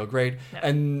 It doesn't go great. No.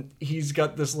 And he's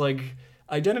got this like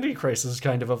identity crisis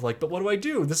kind of like, but what do I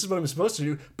do? This is what I'm supposed to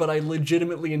do, but I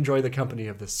legitimately enjoy the company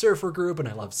of the surfer group and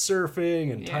I love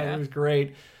surfing and Yeah. Tyler's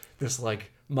great. This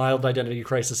like mild identity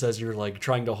crisis as you're like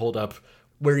trying to hold up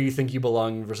where you think you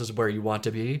belong versus where you want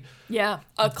to be. Yeah.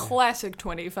 A classic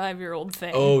 25-year-old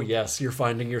thing. Oh yes, you're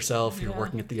finding yourself, you're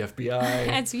working at the FBI.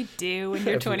 As you do when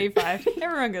you're 25.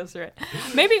 Everyone goes through it.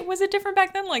 Maybe, was it different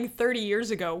back then? Like 30 years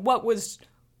ago, what was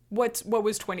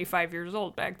 25 years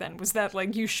old back then? Was that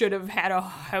like you should have had a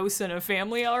house and a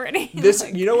family already? This,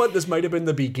 Like, you know what? This might have been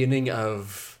the beginning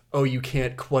of, oh, you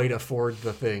can't quite afford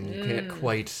the thing. You can't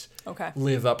quite Okay.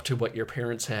 live up to what your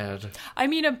parents had. I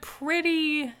mean,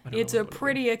 it's a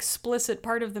pretty explicit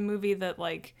part of the movie that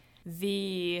like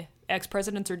the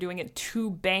ex-presidents are doing it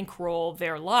to bankroll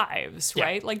their lives, Yeah.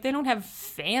 right? Like they don't have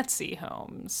fancy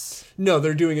homes. No,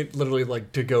 they're doing it literally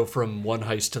like to go from one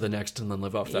heist to the next and then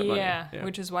live off that money. Yeah,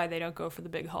 which is why they don't go for the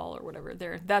big haul or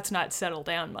whatever. That's not settle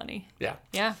down money. Yeah.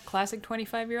 Yeah, classic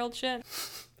 25-year-old shit.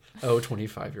 Oh,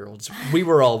 25-year-olds. We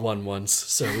were all one once,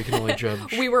 so we can only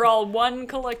judge. We were all one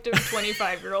collective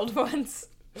 25-year-old once.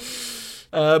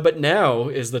 But now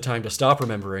is the time to stop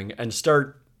remembering and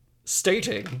start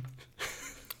stating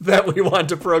that we want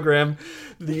to program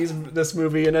this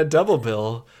movie in a double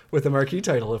bill with a marquee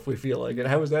title if we feel like it.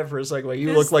 How was that for a segue?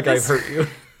 You look like I've hurt you.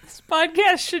 This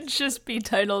podcast should just be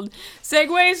titled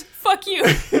Segways, Fuck You.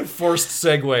 Forced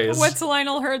segues. What's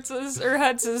Lionel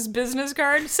Hutz's business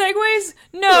card? Segways?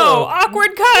 No.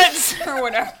 Awkward cuts or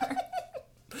whatever.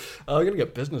 Oh, I'm gonna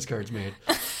get business cards made.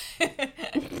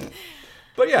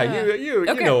 But yeah, you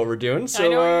Okay. know what we're doing. So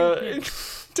know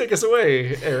take us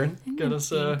away, Aaron. Get us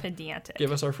Being pedantic.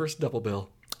 give us our first double bill.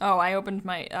 Oh, I opened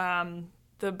my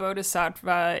The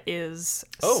Bodhisattva is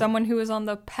Oh. someone who is on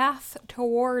the path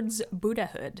towards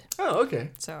Buddhahood. Oh,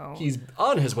 okay. So He's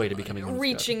on his way to becoming one of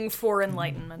reaching for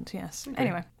enlightenment, yes.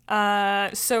 Anyway,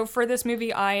 so for this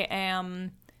movie,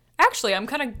 I'm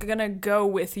kind of gonna go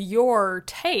with your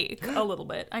take a little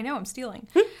bit. I know I'm stealing.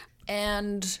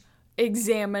 And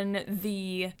examine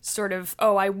the sort of,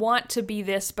 I want to be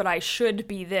this, but I should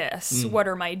be this. What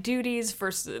are my duties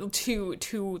versus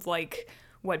to like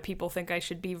what people think I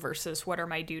should be versus what are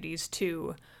my duties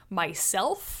to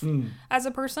myself as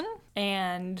a person,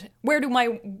 and where do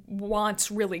my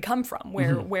wants really come from?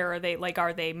 Where are they? Like,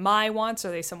 are they my wants?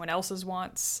 Are they someone else's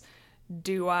wants?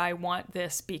 Do I want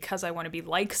this because I want to be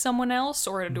like someone else,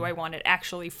 or do I want it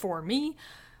actually for me?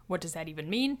 What does that even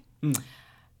mean?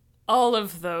 All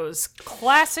of those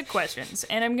classic questions.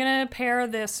 And I'm going to pair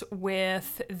this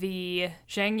with the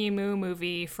Zhang Yimou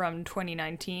movie from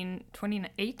 2018,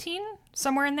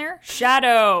 somewhere in there.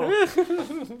 Shadow.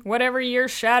 Whatever year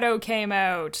Shadow came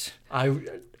out. I think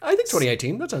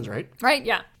 2018. That sounds right. Right,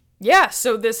 yeah. Yeah,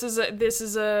 so this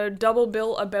is a double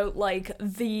bill about like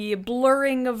the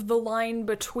blurring of the line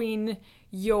between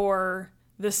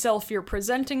the self you're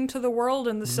presenting to the world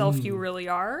and the self you really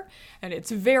are. And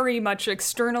it's very much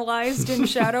externalized in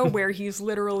Shadow, where he's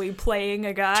literally playing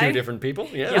a guy. Two different people,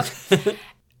 yeah. Yep.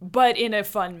 But in a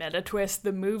fun meta twist,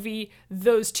 the movie,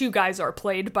 those two guys are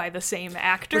played by the same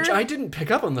actor. Which I didn't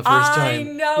pick up on the first time. I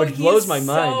know, which blows my he's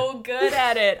mind. so good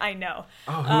at it. I know.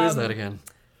 Oh, who is that again?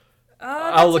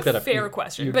 I'll look that up. Fair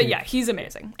question. But yeah, he's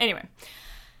amazing. Anyway.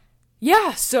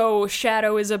 Yeah, so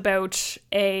Shadow is about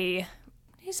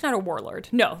he's not a warlord.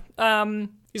 No.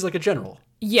 He's like a general.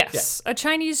 Yes. Yeah. A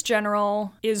Chinese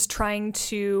general is trying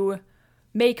to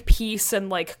make peace and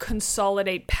like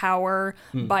consolidate power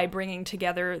by bringing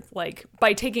together, like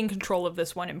by taking control of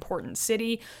this one important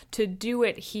city. To do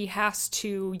it, he has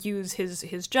to use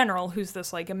his general, who's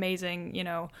this like amazing,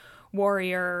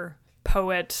 warrior,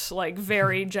 poet, like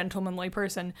very gentlemanly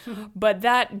person. But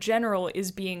that general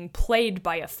is being played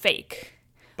by a fake.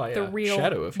 By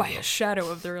a shadow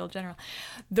of the real general.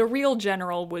 The real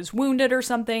general was wounded or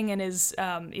something and is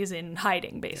in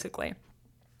hiding, basically. Yeah.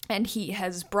 And he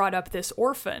has brought up this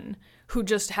orphan who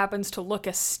just happens to look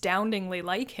astoundingly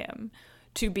like him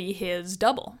to be his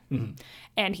double. Mm-hmm.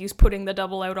 And he's putting the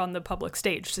double out on the public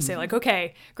stage to say, like,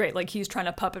 okay, great. Like, he's trying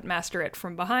to puppet master it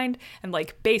from behind. And,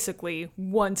 like, basically,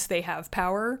 once they have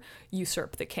power,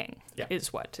 usurp the king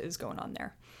is what is going on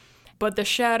there. But the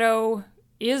shadow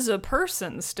is a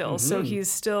person still, so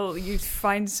he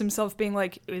finds himself being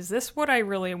like, is this what I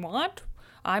really want?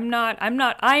 I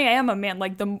am a man.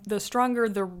 Like, the stronger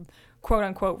the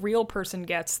quote-unquote real person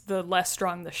gets, the less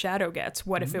strong the shadow gets.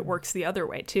 What if it works the other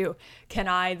way, too? Can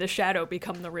I, the shadow,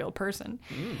 become the real person?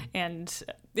 And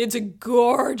it's a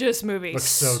gorgeous movie. Looks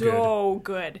so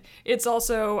good. It's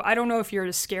also, I don't know if you're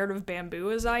as scared of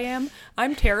bamboo as I am.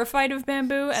 I'm terrified of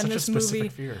bamboo, and Such this a specific movie...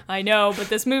 fear. I know, but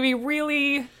this movie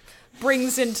really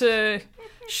brings into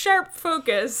sharp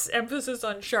focus, emphasis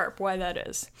on sharp, why that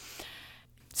is.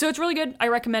 So it's really good. I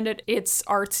recommend it. It's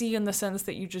artsy in the sense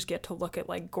that you just get to look at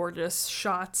like gorgeous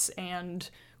shots and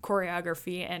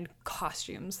choreography and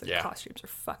costumes. The costumes are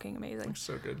fucking amazing.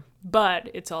 So good. But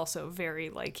it's also very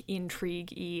like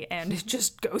intrigue-y, and it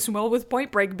just goes well with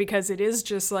Point Break because it is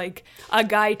just like a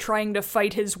guy trying to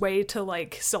fight his way to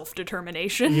like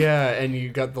self-determination. Yeah, and you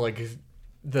got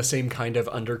the same kind of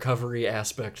undercovery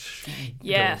aspect.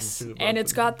 Yes, and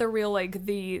it's got the real, like,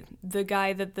 the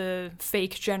guy that the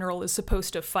fake general is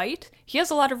supposed to fight, he has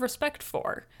a lot of respect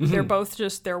for. They're both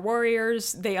they're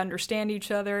warriors, they understand each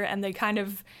other, and they kind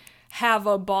of have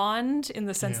a bond in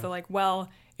the sense that, like, well,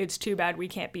 it's too bad we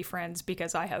can't be friends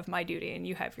because I have my duty and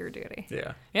you have your duty.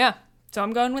 Yeah. Yeah. So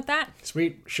I'm going with that.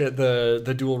 Sweet. Shit,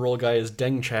 the dual role guy is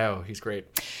Deng Chao. He's great.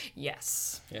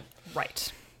 Yes. Yeah.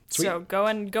 Right. Sweet. So go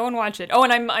and watch it. Oh,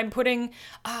 and I'm putting,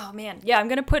 I'm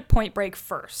gonna put Point Break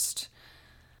first.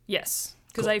 Yes,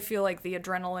 because I feel like the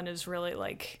adrenaline is really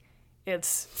like,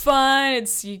 it's fun.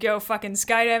 You go fucking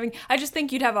skydiving. I just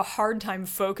think you'd have a hard time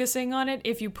focusing on it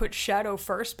if you put Shadow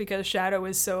first, because Shadow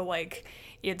is so like,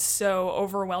 it's so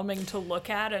overwhelming to look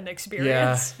at and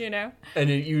experience, you know?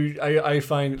 And I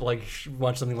find, like,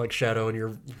 watch something like Shadow and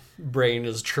your brain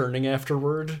is churning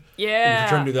afterward. Yeah. And if you're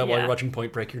trying to do that while you're watching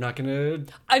Point Break, you're not going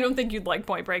to... I don't think you'd like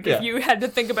Point Break if you had to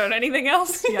think about anything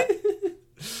else. Yeah.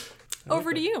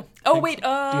 Over to you. Oh, wait,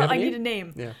 I need a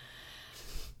name. Yeah.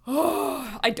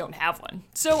 Oh, I don't have one.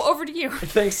 So over to you.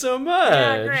 Thanks so much.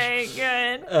 Yeah, great,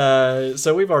 good.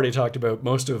 So we've already talked about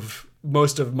most of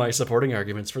my supporting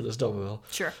arguments for this double bill.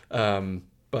 Sure.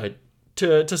 But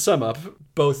to sum up,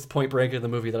 both Point Break and the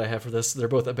movie that I have for this, they're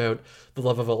both about the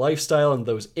love of a lifestyle and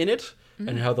those in it.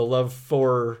 and how the love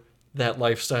for that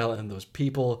lifestyle and those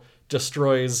people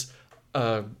destroys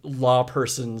a law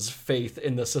person's faith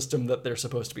in the system that they're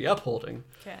supposed to be upholding.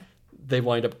 Okay. They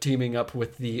wind up teaming up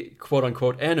with the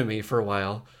quote-unquote enemy for a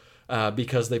while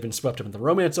because they've been swept up in the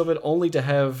romance of it, only to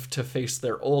have to face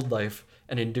their old life,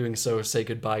 and in doing so, say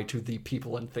goodbye to the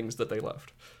people and things that they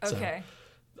loved. Okay.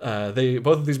 So,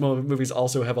 both of these movies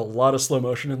also have a lot of slow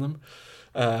motion in them.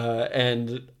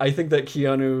 And I think that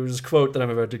Keanu's quote that I'm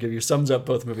about to give you sums up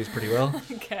both movies pretty well.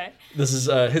 Okay. This is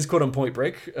his quote on Point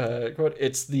Break. Quote,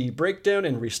 "It's the breakdown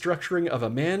and restructuring of a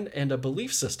man and a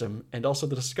belief system, and also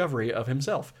the discovery of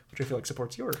himself," which I feel like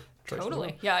supports your choice.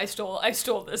 Totally. Yeah, I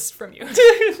stole this from you.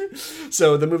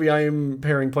 So the movie I am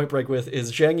pairing Point Break with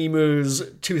is Zhang Yimou's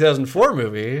 2004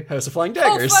 movie, House of Flying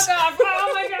Daggers. Oh, fuck off.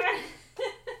 Oh, my God.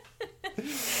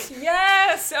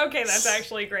 Yes. Okay, that's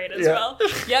actually great as well.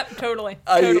 Yep, totally.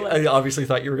 I obviously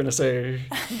thought you were going to say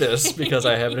this because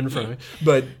I have it in front of me,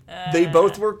 but they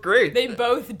both work great. They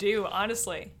both do,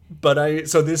 honestly. But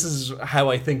so this is how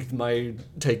I think my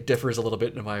take differs a little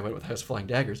bit and why I went with House of Flying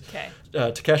Daggers. Okay.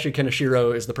 Takashi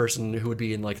Kenishiro is the person who would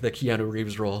be in like the Keanu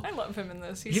Reeves role. I love him in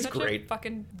this. He's such great. A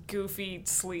fucking goofy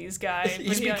sleaze guy.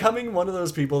 He's becoming one of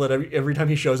those people that every time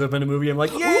he shows up in a movie, I'm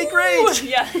like, yay, great!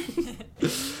 Yeah.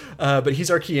 But he's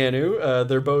our Keanu.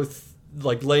 They're both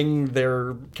like laying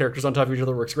their characters on top of each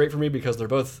other works great for me because they're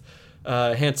both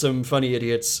handsome, funny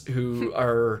idiots who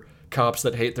are cops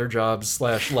that hate their jobs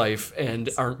 / life and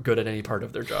aren't good at any part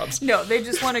of their jobs. No, they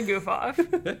just want to goof off.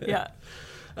 Yeah.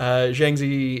 Zhang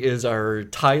Zi is our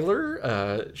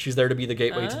Tyler. She's there to be the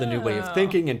gateway to the new way of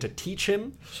thinking and to teach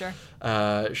him. Sure.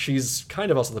 She's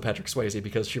kind of also the Patrick Swayze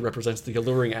because she represents the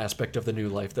alluring aspect of the new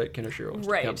life that Kenishiro wants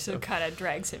to become. Right, so kind of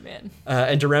drags him in.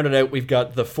 And to round it out, we've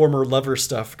got the former lover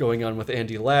stuff going on with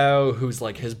Andy Lau, who's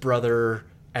like his brother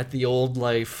at the old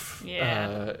life.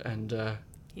 Yeah.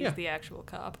 He's the actual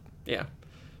cop. Yeah.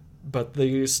 But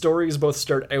the stories both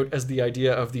start out as the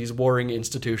idea of these warring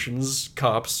institutions,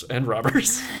 cops, and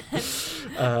robbers.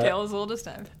 Tale as old as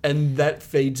time. And that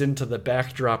fades into the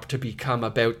backdrop to become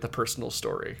about the personal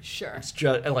story. Sure. It's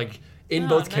just like in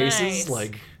both cases,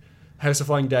 like House of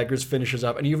Flying Daggers finishes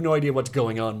up, and you have no idea what's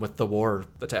going on with the war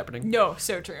that's happening. No,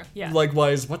 so true. Yeah.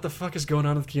 Likewise, what the fuck is going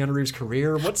on with Keanu Reeves'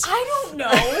 career? I don't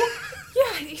know.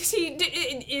 Yeah, he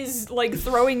is like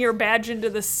throwing your badge into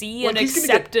the sea and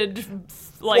accepted.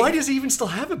 Why does he even still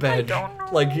have a badge? I don't know.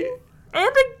 Like,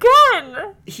 and a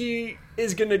gun. He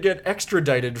is gonna get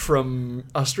extradited from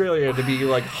Australia to be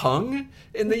like hung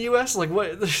in the U.S. Like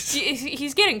what?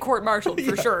 He's getting court-martialed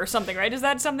for sure or something, right? Is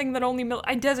that something that only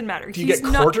it doesn't matter? Do you get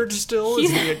quartered still?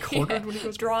 Does he get quartered when he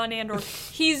goes drawn and or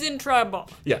he's in trouble?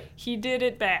 Yeah, he did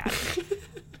it bad.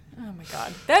 Oh my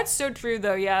god. That's so true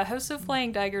though, yeah. House of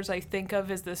Flying Daggers I think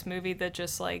of as this movie that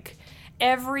just like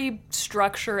every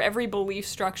structure, every belief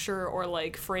structure or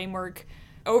like framework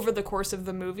over the course of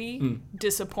the movie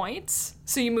disappoints.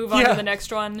 So you move on to the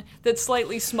next one that's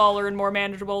slightly smaller and more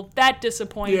manageable. That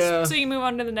disappoints. Yeah. So you move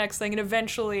on to the next thing and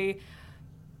eventually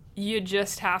you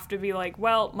just have to be like,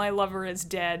 well, my lover is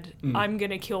dead. I'm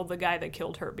going to kill the guy that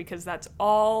killed her because that's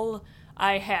all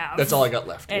I have. That's all I got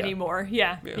left anymore.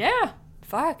 Yeah.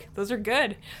 Fuck, those are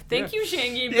good. Thank you,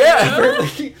 Zhang Yimou.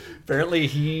 Yeah,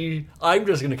 apparently I'm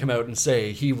just going to come out and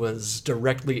say he was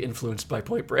directly influenced by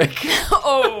Point Break.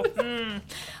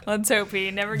 Let's hope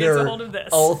he never gets a hold of this.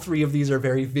 All three of these are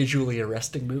very visually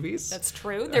arresting movies. That's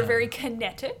true. They're very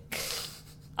kinetic.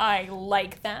 I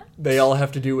like that. They all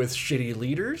have to do with shitty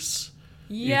leaders.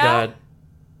 Yeah.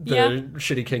 You got the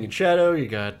shitty King in Shadow. You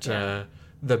got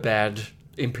the bad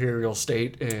imperial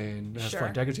state in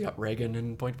Flying Daggers. You got Reagan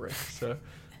in Point Break. So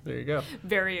there you go.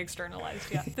 Very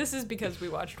externalized, yeah. This is because we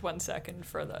watched 1 second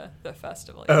for the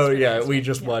festival. Oh yeah, we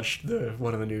just watched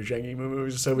one of the new Zhang Yimou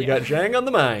movies, so we got Zhang on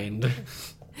the mind.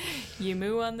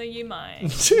 Yimou on the Yimai.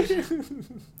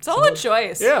 Solid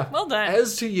choice. Yeah. Well done.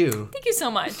 As to you. Thank you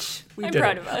so much. I'm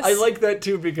proud of us. I like that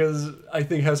too because I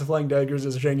think House of Flying Daggers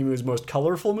is Zhang Yimou's most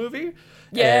colorful movie.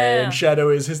 Yeah. And Shadow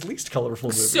is his least colorful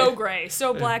movie. So gray.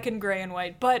 So black and gray and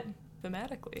white. But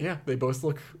thematically. Yeah, they both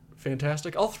look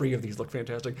fantastic. All three of these look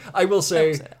fantastic. I will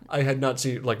say we had not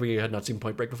seen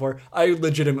Point Break before. I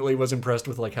legitimately was impressed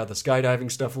with like how the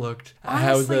skydiving stuff looked.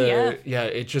 Honestly,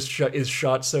 it just is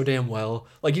shot so damn well.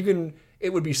 Like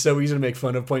it would be so easy to make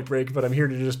fun of Point Break, but I'm here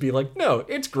to just be like, no,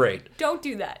 it's great. Don't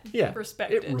do that. Yeah.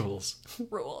 Respect it. It rules.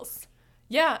 Rules.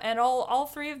 Yeah, and all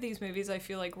three of these movies I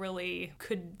feel like really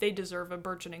they deserve a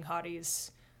Burgeoning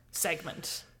Hotties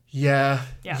segment. Yeah.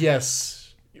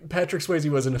 Yes. Patrick Swayze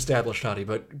was an established hottie,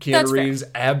 but Keanu Reeves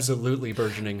absolutely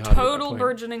burgeoning hottie. Total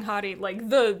burgeoning hottie, like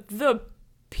the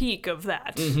peak of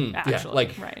that, Yeah, actually.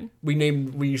 like right.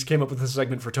 we came up with this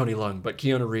segment for Tony Leung, but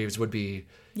Keanu Reeves would be,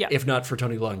 if not for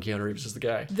Tony Leung, Keanu Reeves is the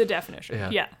guy. The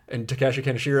definition. Yeah. And Takashi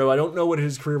Kaneshiro, I don't know what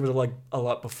his career was like a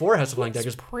lot before House of Flying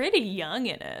Daggers. Pretty young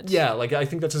in it. Yeah, like I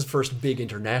think that's his first big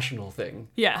international thing.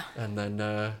 Yeah. And then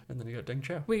you got Deng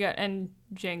Chao. We got and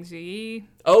Zhang Ziyi.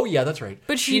 Oh yeah, that's right.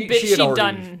 But she'd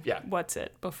done what's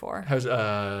it before? How's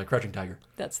Crouching Tiger?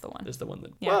 That's the one. Is the one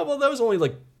that Yeah. well that was only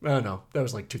like no, that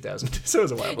was like 2000. So it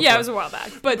was a while before. Yeah, it was a while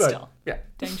back. But still. Yeah.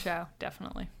 Deng Chao,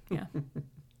 definitely. Yeah.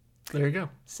 There you go.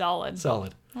 Solid.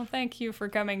 Well, thank you for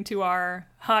coming to our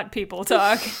Hot People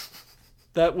Talk.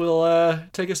 that will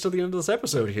take us to the end of this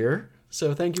episode here.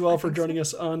 So thank you all for joining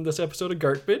us on this episode of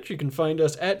Gartbage. You can find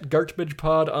us at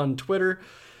GartbagePod on Twitter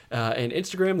and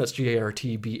Instagram. That's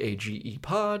GARTBAGE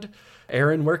Pod.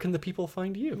 Aaron, where can the people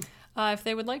find you? If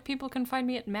they would like, people can find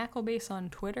me at Maclebass on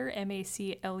Twitter,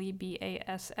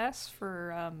 MACLEBASS,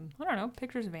 for, I don't know,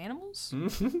 pictures of animals.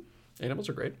 Animals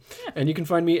are great. Yeah. And you can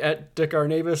find me at Dick R.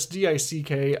 Navis,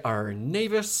 DICKR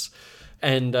Navis.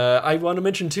 And I want to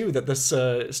mention, too, that this,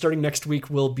 starting next week,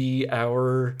 will be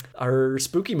our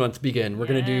spooky month begin. We're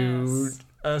going to do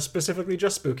specifically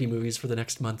just spooky movies for the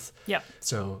next month. Yep.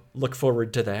 So look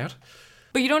forward to that.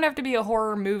 But you don't have to be a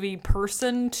horror movie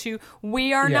person to...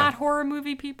 We are not horror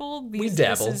movie people. We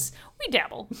dabble. We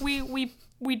dabble.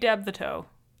 We dab the toe.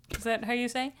 Is that how you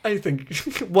say? I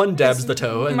think one dabs the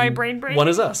toe and my brain break? One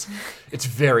is us. It's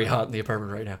very hot in the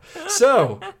apartment right now.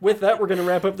 So, with that, we're going to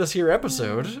wrap up this here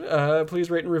episode.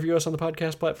 Please rate and review us on the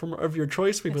podcast platform of your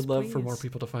choice. We would love for more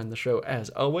people to find the show, as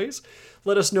always.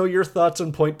 Let us know your thoughts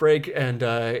on Point Break, and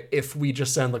if we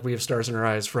just sound like we have stars in our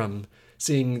eyes from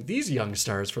seeing these young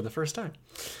stars for the first time.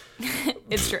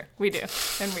 It's true. We do.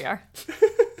 And we are.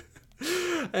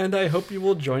 And I hope you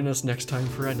will join us next time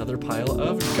for another pile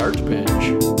of Gartbage.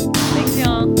 Thanks,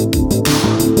 y'all.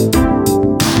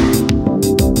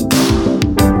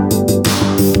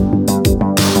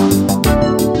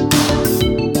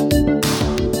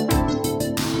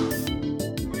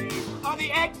 Are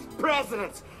the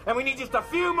ex-presidents, and we need just a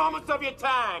few moments of your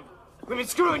time. We've been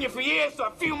screwing you for years, so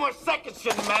a few more seconds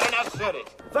shouldn't matter, now should it?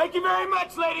 Thank you very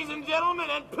much, ladies and gentlemen,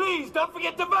 and please don't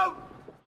forget to vote.